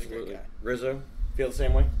 absolutely. Really great guy. Rizzo, feel the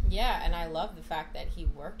same way? Yeah, and I love the fact that he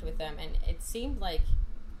worked with them, and it seemed like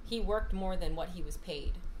he worked more than what he was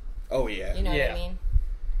paid. Oh yeah, you know what I mean?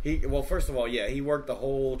 First of all, he worked the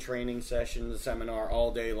whole training session, the seminar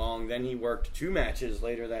all day long. Then he worked 2 matches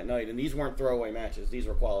later that night, and these weren't throwaway matches; these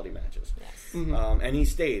were quality matches. Yes. Mm-hmm. And he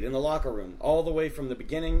stayed in the locker room all the way from the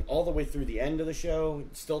beginning, all the way through the end of the show,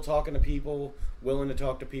 still talking to people, willing to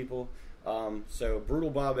talk to people. So Brutal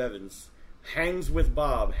Bob Evans. Hangs with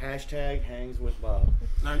Bob. Hashtag hangs with Bob.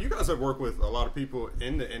 Now, you guys have worked with a lot of people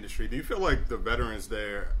in the industry. Do you feel like the veterans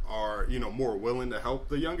there are, more willing to help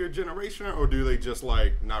the younger generation, or do they just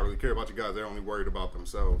not really care about you guys? They're only worried about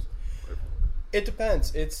themselves? It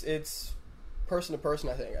depends. It's person to person.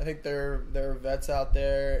 I think there are vets out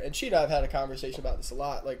there, and she and I have had a conversation about this a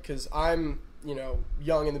lot. Like, because I'm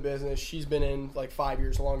young in the business. She's been in like 5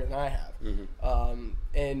 years longer than I have. Mm-hmm.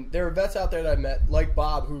 And there are vets out there that I've met, like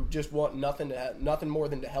Bob, who just want nothing more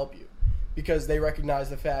than to help you, because they recognize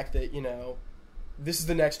the fact that this is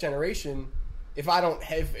the next generation. If I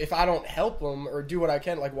don't help them or do what I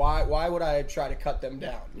can, like why would I try to cut them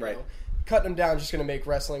down? Right. Cut them down is just going to make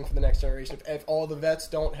wrestling for the next generation. If all the vets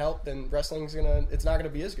don't help, then wrestling's it's not going to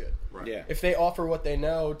be as good. Right. Yeah. If they offer what they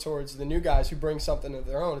know towards the new guys who bring something of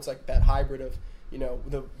their own, it's like that hybrid of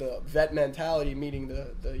the vet mentality meeting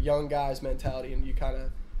the young guys mentality, and you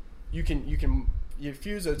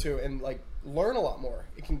fuse those two and like learn a lot more.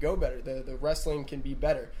 It can go better. The wrestling can be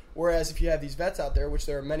better. Whereas if you have these vets out there, which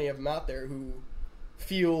there are many of them out there who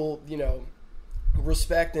feel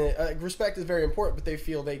respect, and respect is very important, but they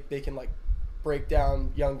feel they can like break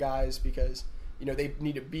down young guys because they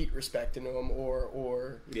need to beat respect into them,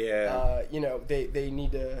 or they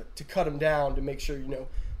need to cut them down to make sure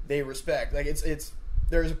they respect. Like it's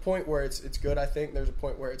there's a point where it's good. I think there's a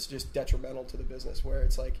point where it's just detrimental to the business, where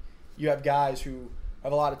it's like you have guys who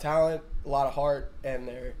have a lot of talent, a lot of heart, and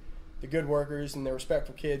they're the good workers and they're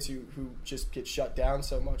respectful kids who just get shut down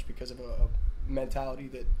so much because of a mentality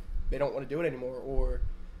that they don't want to do it anymore, or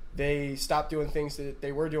they stop doing things that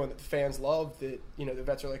they were doing that the fans love, that the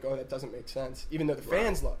vets are like, oh, that doesn't make sense, even though the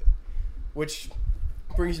fans love it. Which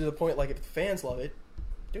brings you to the point, like, if the fans love it,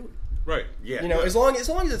 do it. Right. Yeah. As long as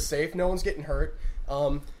it's safe, no one's getting hurt.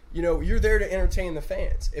 You're there to entertain the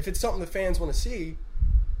fans. If it's something the fans want to see,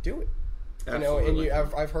 do it. Absolutely.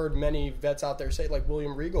 I've heard many vets out there say, like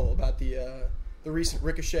William Regal, about the recent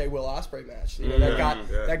Ricochet Will Ospreay match.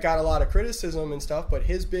 That got a lot of criticism and stuff, but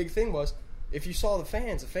his big thing was, if you saw the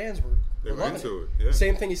fans were loving into it. Yeah.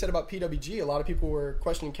 Same thing he said about PWG. A lot of people were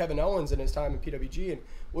questioning Kevin Owens in his time in PWG, and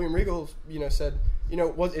William Regal, said,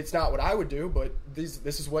 it's not what I would do, but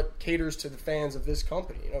this is what caters to the fans of this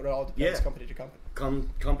company. It all depends company to company.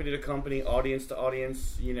 Company to company, audience to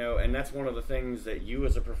audience, and that's one of the things that you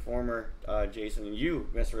as a performer, Jason, and you,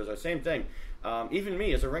 Mr. Rizzo, same thing. Even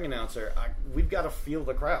me as a ring announcer, we've got to feel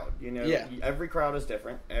the crowd. Every crowd is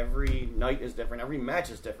different. Every night is different. Every match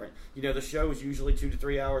is different. The show is usually 2 to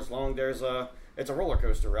 3 hours long. It's a roller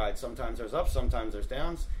coaster ride. Sometimes there's ups, sometimes there's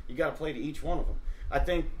downs. You got to play to each one of them. I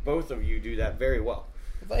think both of you do that very well.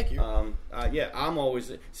 Thank you. I'm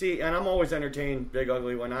always entertained, Big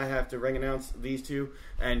Ugly, when I have to ring announce these two,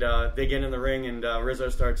 and they get in the ring, and Rizzo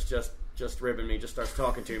starts just ribbing me, just starts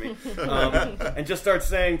talking to me, and just starts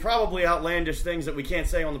saying probably outlandish things that we can't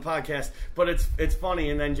say on the podcast, but it's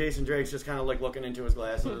funny. And then Jason Drake's just kind of like looking into his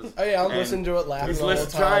glasses. Oh yeah, I'm listening to it, laughing. He's all the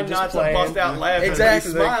time, trying not playing. to bust out laughing.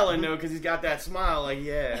 Exactly. But he's smiling though, because he's got that smile. Like,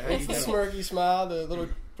 yeah, how It's you the doing? smirky smile, the little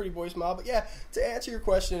pretty boy smile. But yeah, to answer your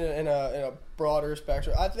question in a broader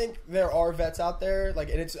spectrum, I think there are vets out there, like,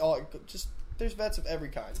 and it's all just. There's vets of every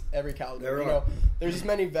kind, every caliber. There's as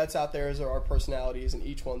many vets out there as there are personalities, and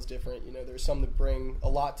each one's different. There's some that bring a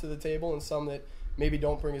lot to the table, and some that maybe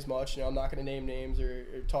don't bring as much. I'm not going to name names or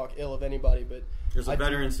talk ill of anybody, but There's a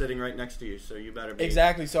veteran sitting right next to you, so you better be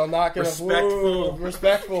exactly. So I'm not going to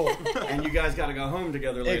respectful. And you guys got to go home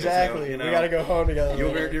together later. Exactly, so, we got to go home together.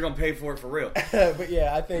 You're going to pay for it for real. But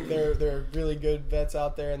yeah, I think there are really good vets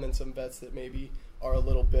out there, and then some vets that maybe are a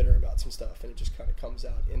little bitter about some stuff, and it just kind of comes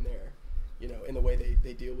out in there. In the way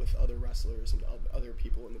they deal with other wrestlers and other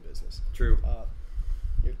people in the business. True.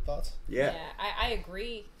 Your thoughts? Yeah. I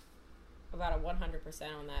agree about 100%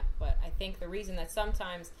 on that, but I think the reason that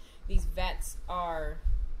sometimes these vets are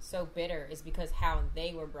so bitter is because how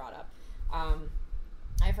they were brought up.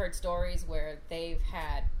 I've heard stories where they've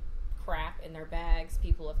had crap in their bags.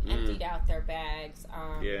 People have emptied out their bags.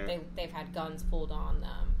 They've had guns pulled on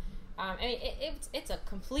them. It's a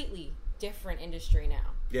completely different industry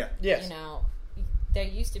now. Yeah. Yes. There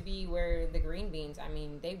used to be where the green beans,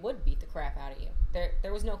 they would beat the crap out of you.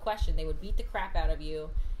 There was no question. They would beat the crap out of you,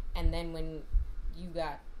 and then when you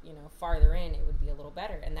got, farther in, it would be a little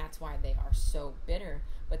better, and that's why they are so bitter.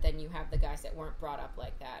 But then you have the guys that weren't brought up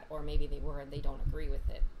like that, or maybe they were and they don't agree with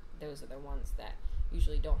it. Those are the ones that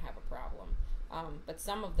usually don't have a problem. But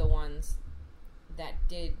some of the ones that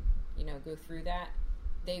did, go through that,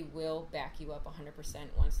 they will back you up 100%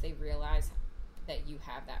 once they realize that you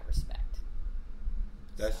have that respect.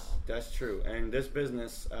 That's true. And this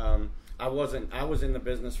business, I was in the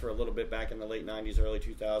business for a little bit back in the late 90s, early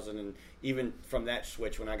 2000, and even from that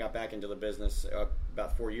switch when I got back into the business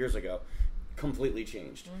about 4 years ago, completely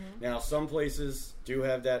changed. Mm-hmm. Now, some places do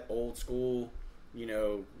have that old school,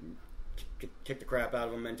 kick the crap out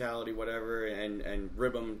of them mentality, whatever, and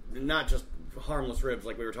rib them, not just harmless ribs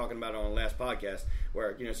like we were talking about on the last podcast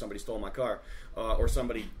where, somebody stole my car or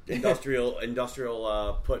somebody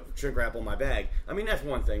industrial put shrink wrap on my bag. I mean, that's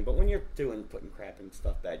one thing, but when you're putting crap and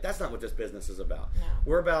stuff back, that's not what this business is about. No.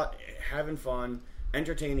 We're about having fun,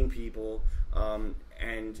 entertaining people,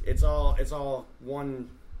 and it's all one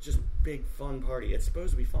just big fun party. It's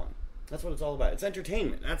supposed to be fun. That's what it's all about. It's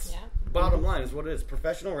entertainment. That's bottom line is what it is.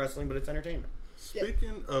 Professional wrestling, but it's entertainment.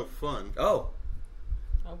 Speaking of fun, Oh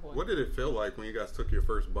boy. what did it feel like when you guys took your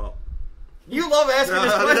first bump? You love asking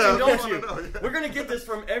this question, don't you? No. We're going to get this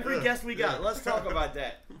from every guest we got. Let's talk about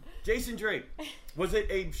that. Jason Drake, was it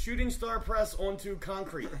a shooting star press onto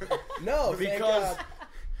concrete? No, Because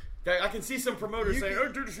thank God. I can see some promoters saying,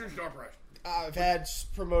 can- do the shooting star press. I've had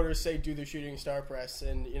promoters say do the shooting star press,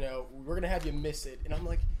 and we're gonna have you miss it, and I'm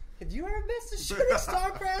like, have you ever missed a shooting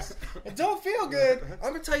star press? It don't feel good.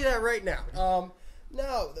 I'm gonna tell you that right now.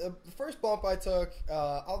 No, the first bump I took,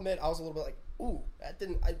 I'll admit I was a little bit like, ooh, I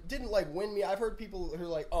didn't like wind me. I've heard people who are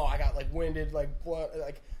like, oh, I got like winded, like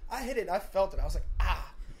I hit it, I felt it, I was like,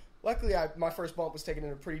 ah. Luckily, my first bump was taken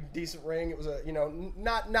in a pretty decent ring. It was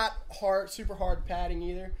not hard, super hard padding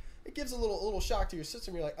either. It gives a little shock to your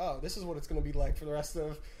system. You're like, oh, this is what it's going to be like for the rest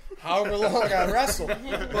of however long I wrestle.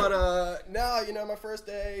 But no, my first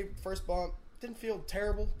day, first bump, didn't feel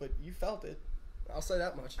terrible, but you felt it. I'll say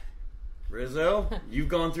that much. Rizzo, you've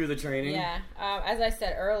gone through the training. Yeah, as I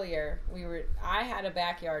said earlier, I had a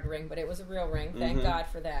backyard ring, but it was a real ring. Thank God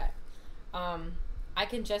for that. I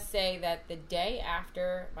can just say that the day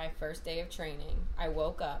after my first day of training, I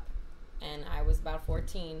woke up, and I was about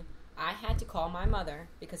 14. I had to call my mother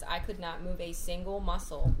because I could not move a single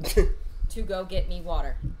muscle to go get me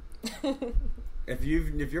water. If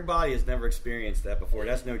your body has never experienced that before,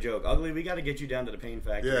 that's no joke. Ugly, we got to get you down to the pain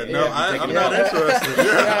factory. Yeah, no, I'm not interested.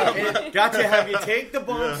 Yeah. Got to have you take the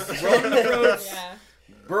bumps, run the roads. Yeah.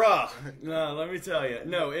 Bruh, no, let me tell you,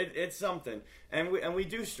 no, it's something, and we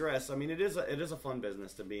do stress. I mean, it is a fun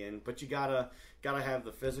business to be in, but you gotta have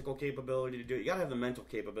the physical capability to do it. You gotta have the mental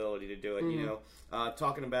capability to do it. Mm-hmm.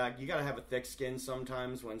 Talking about, you gotta have a thick skin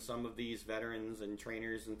sometimes when some of these veterans and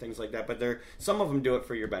trainers and things like that. But some of them do it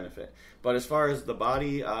for your benefit. But as far as the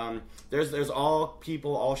body, there's all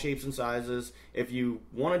people, all shapes and sizes. If you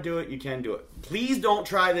want to do it, you can do it. Please don't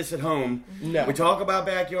try this at home. No. We talk about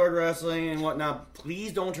backyard wrestling and whatnot.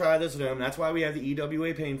 Please don't try this at home. That's why we have the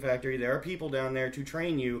EWA Pain Factory. There are people down there to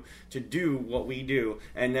train you to do what we do.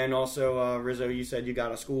 And then also, Rizzo, you said you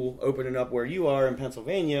got a school opening up where you are in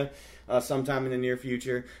Pennsylvania sometime in the near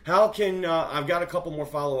future. How can I've got a couple more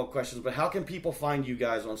follow-up questions, but how can people find you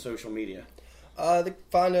guys on social media? They can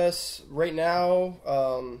find us right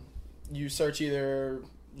now. You search either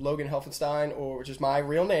Logan Helfenstein, which is my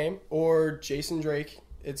real name, or Jason Drake.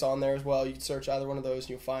 It's on there as well. You can search either one of those,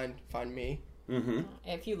 and you'll find me. Mm-hmm.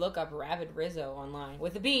 If you look up Rabid Rizzo online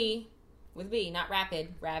with a B, not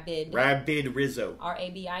Rapid, Rabid. Rabid Rizzo.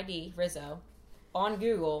 RABID Rizzo on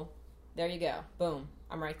Google. There you go. Boom.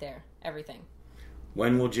 I'm right there. Everything.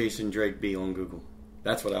 When will Jason Drake be on Google?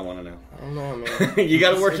 That's what I want to know. I don't know, man. You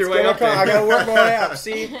got to work your way up there. I got to work my way up.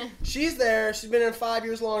 See, she's there. She's been in 5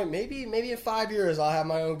 years long. Maybe in 5 years I'll have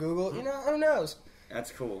my own Google. Who knows?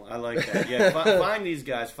 That's cool. I like that. Yeah, find these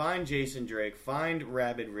guys. Find Jason Drake. Find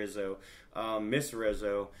Rabid Rizzo. Miss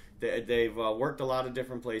Rizzo. They've worked a lot of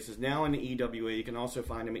different places. Now in the EWA, you can also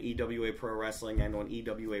find them at EWA Pro Wrestling and on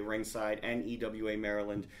EWA Ringside and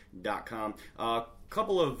EWAMaryland.com.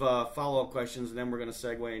 Couple of follow-up questions, and then we're going to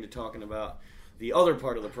segue into talking about the other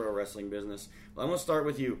part of the pro wrestling business. I'm going to start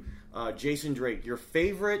with you, Jason Drake. Your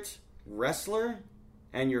favorite wrestler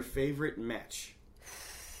and your favorite match?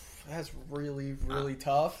 That's really, really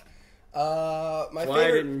tough. My favorite.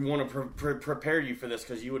 I didn't want to prepare you for this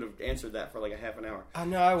because you would have answered that for like a half an hour. I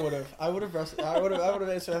know I would have. I would have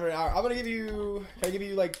answered every hour. I'm gonna give you. Can I give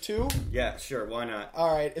you like two? Yeah, sure. Why not?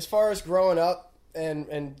 All right. As far as growing up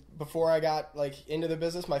and before I got like into the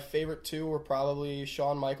business, my favorite two were probably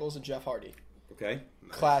Shawn Michaels and Jeff Hardy. Okay.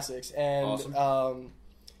 Classics. And awesome.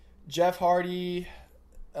 Jeff Hardy.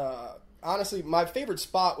 Honestly, my favorite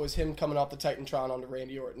spot was him coming off the Titantron onto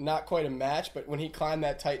Randy Orton. Not quite a match, but when he climbed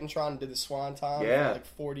that Titantron and did the Swanton, like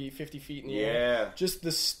 40, 50 feet in the air. Just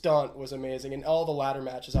the stunt was amazing. And all the ladder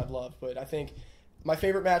matches I've loved. But I think my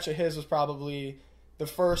favorite match of his was probably the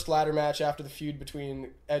first ladder match after the feud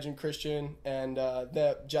between Edge and Christian. And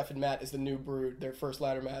Jeff and Matt is the New Brood, their first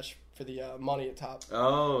ladder match for the money at top.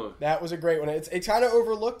 Oh. That was a great one. It's kind of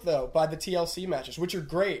overlooked, though, by the TLC matches, which are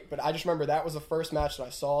great, but I just remember that was the first match that I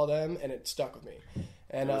saw them, and it stuck with me.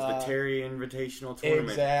 And it was the Terry Invitational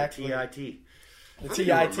Tournament, exactly. the TIT.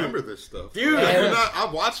 The I don't TIT. remember this stuff. Dude. I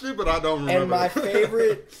watched it, but I don't remember. And my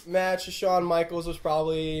favorite match of Shawn Michaels was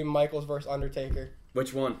probably Michaels versus Undertaker.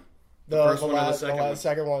 Which one? The first one or the second one?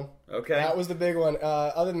 second one. Okay. That was the big one.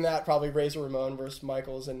 Other than that, probably Razor Ramon versus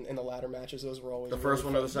Michaels in the ladder matches. Those were always The first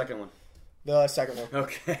one or the second one? The second one.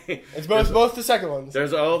 Okay. It's both the second ones.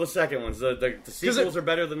 There's all the second ones. The sequels are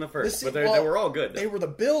better than the first, but they were all good. They were the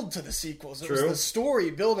build to the sequels. It was True. the story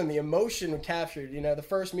build and the emotion captured. You know, the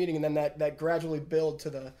first meeting and then that gradually build to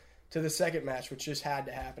the second match, which just had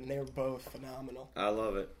to happen. They were both phenomenal. I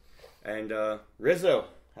love it. And Rizzo,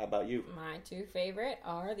 how about you? My two favorite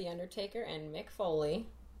are The Undertaker and Mick Foley.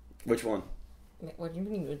 Which one? What do you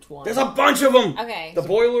mean, which one? There's a bunch of them. Okay. The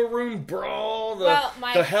Boiler Room Brawl,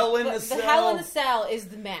 the Hell in the Cell. The Hell in the Cell is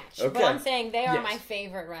the match. Okay. But I'm saying they are Yes. my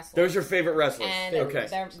favorite wrestlers. Those are your favorite wrestlers. And okay.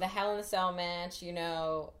 the Hell in the Cell match, you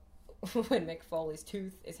know, when Mick Foley's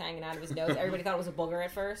tooth is hanging out of his nose, everybody thought it was a booger at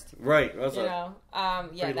first. Right. That's You know, yeah,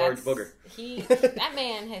 pretty large booger. That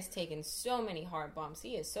man has taken so many hard bumps.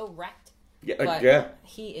 He is so wrecked. yeah. But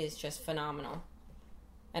he is just phenomenal.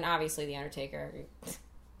 And obviously, The Undertaker.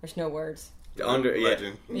 There's no words.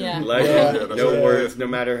 Legend. Yeah. Legend. Yeah, that's No right. words. No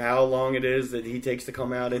matter how long it is that he takes to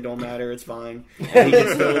come out, it don't matter. It's fine. And he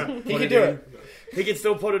can still He put can do in. it. He can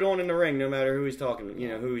still put it on in the ring, no matter who he's talking,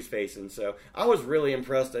 who he's facing. So I was really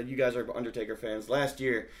impressed that you guys are Undertaker fans. Last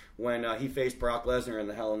year, when he faced Brock Lesnar in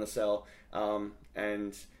the Hell in the Cell,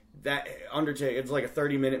 and that Undertaker, it's like a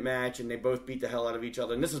 30-minute match, and they both beat the hell out of each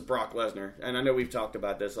other. And this is Brock Lesnar, and I know we've talked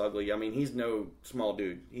about this, Ugly. I mean, he's no small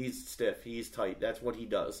dude. He's stiff. He's tight. That's what he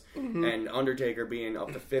does. Mm-hmm. And Undertaker, being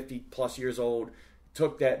up to 50-plus years old,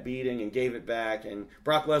 took that beating and gave it back. And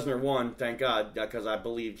Brock Lesnar won, thank God, because I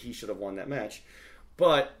believed he should have won that match.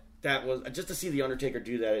 But that was just to see the Undertaker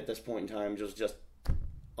do that at this point in time was just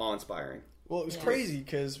awe-inspiring. Well, it was crazy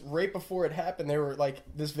because right before it happened, they were like,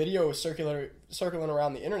 this video was circling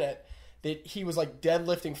around the internet that he was like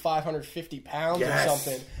deadlifting 550 pounds Yes. or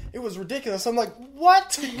something. It was ridiculous. I'm like,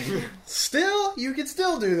 what? Still? You can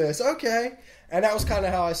still do this. Okay. And that was kind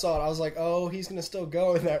of how I saw it. I was like, oh, he's going to still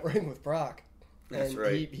go in that ring with Brock. That's and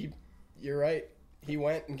right. You're right. He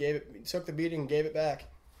went and took the beating and gave it back.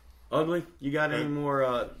 Ugly, you got any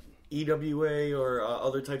more EWA or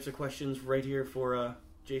other types of questions right here for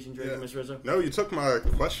Jason Drake and Miss Rizzo? No, you took my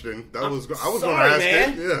question. I was going to sorry, ask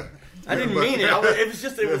man. it. Yeah. I didn't mean it. It was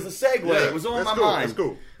just, it was a segue. Yeah, It was on that's my cool, mind. that's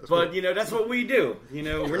cool. But, that's what we do.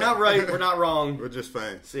 We're not right, we're not wrong. We're just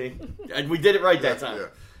fans. See? And we did it right that time. Yeah.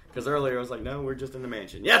 Because earlier I was like, no, we're just in the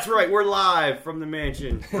mansion. Yeah, that's right. We're live from the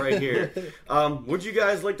mansion right here. Would you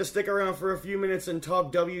guys like to stick around for a few minutes and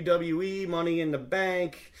talk WWE, Money in the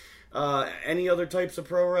Bank, any other types of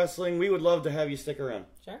pro wrestling? We would love to have you stick around.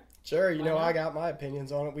 Sure. Sure, I got my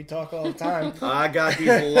opinions on it. We talk all the time. I got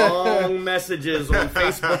these long messages on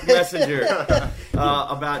Facebook Messenger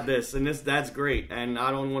about this, and that's great. And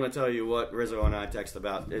I don't want to tell you what Rizzo and I text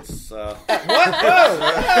about. It's What?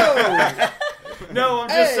 Whoa! no, I'm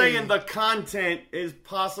just Hey. saying the content is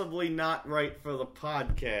possibly not right for the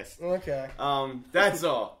podcast. Okay. That's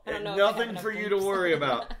all. I don't know if I have Nothing enough for you to boops. worry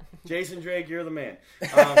about. Jason Drake, you're the man.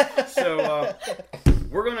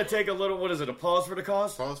 We're going to take a little, a pause for the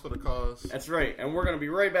cause? Pause for the cause. That's right. And we're going to be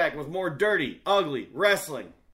right back with more dirty, ugly wrestling.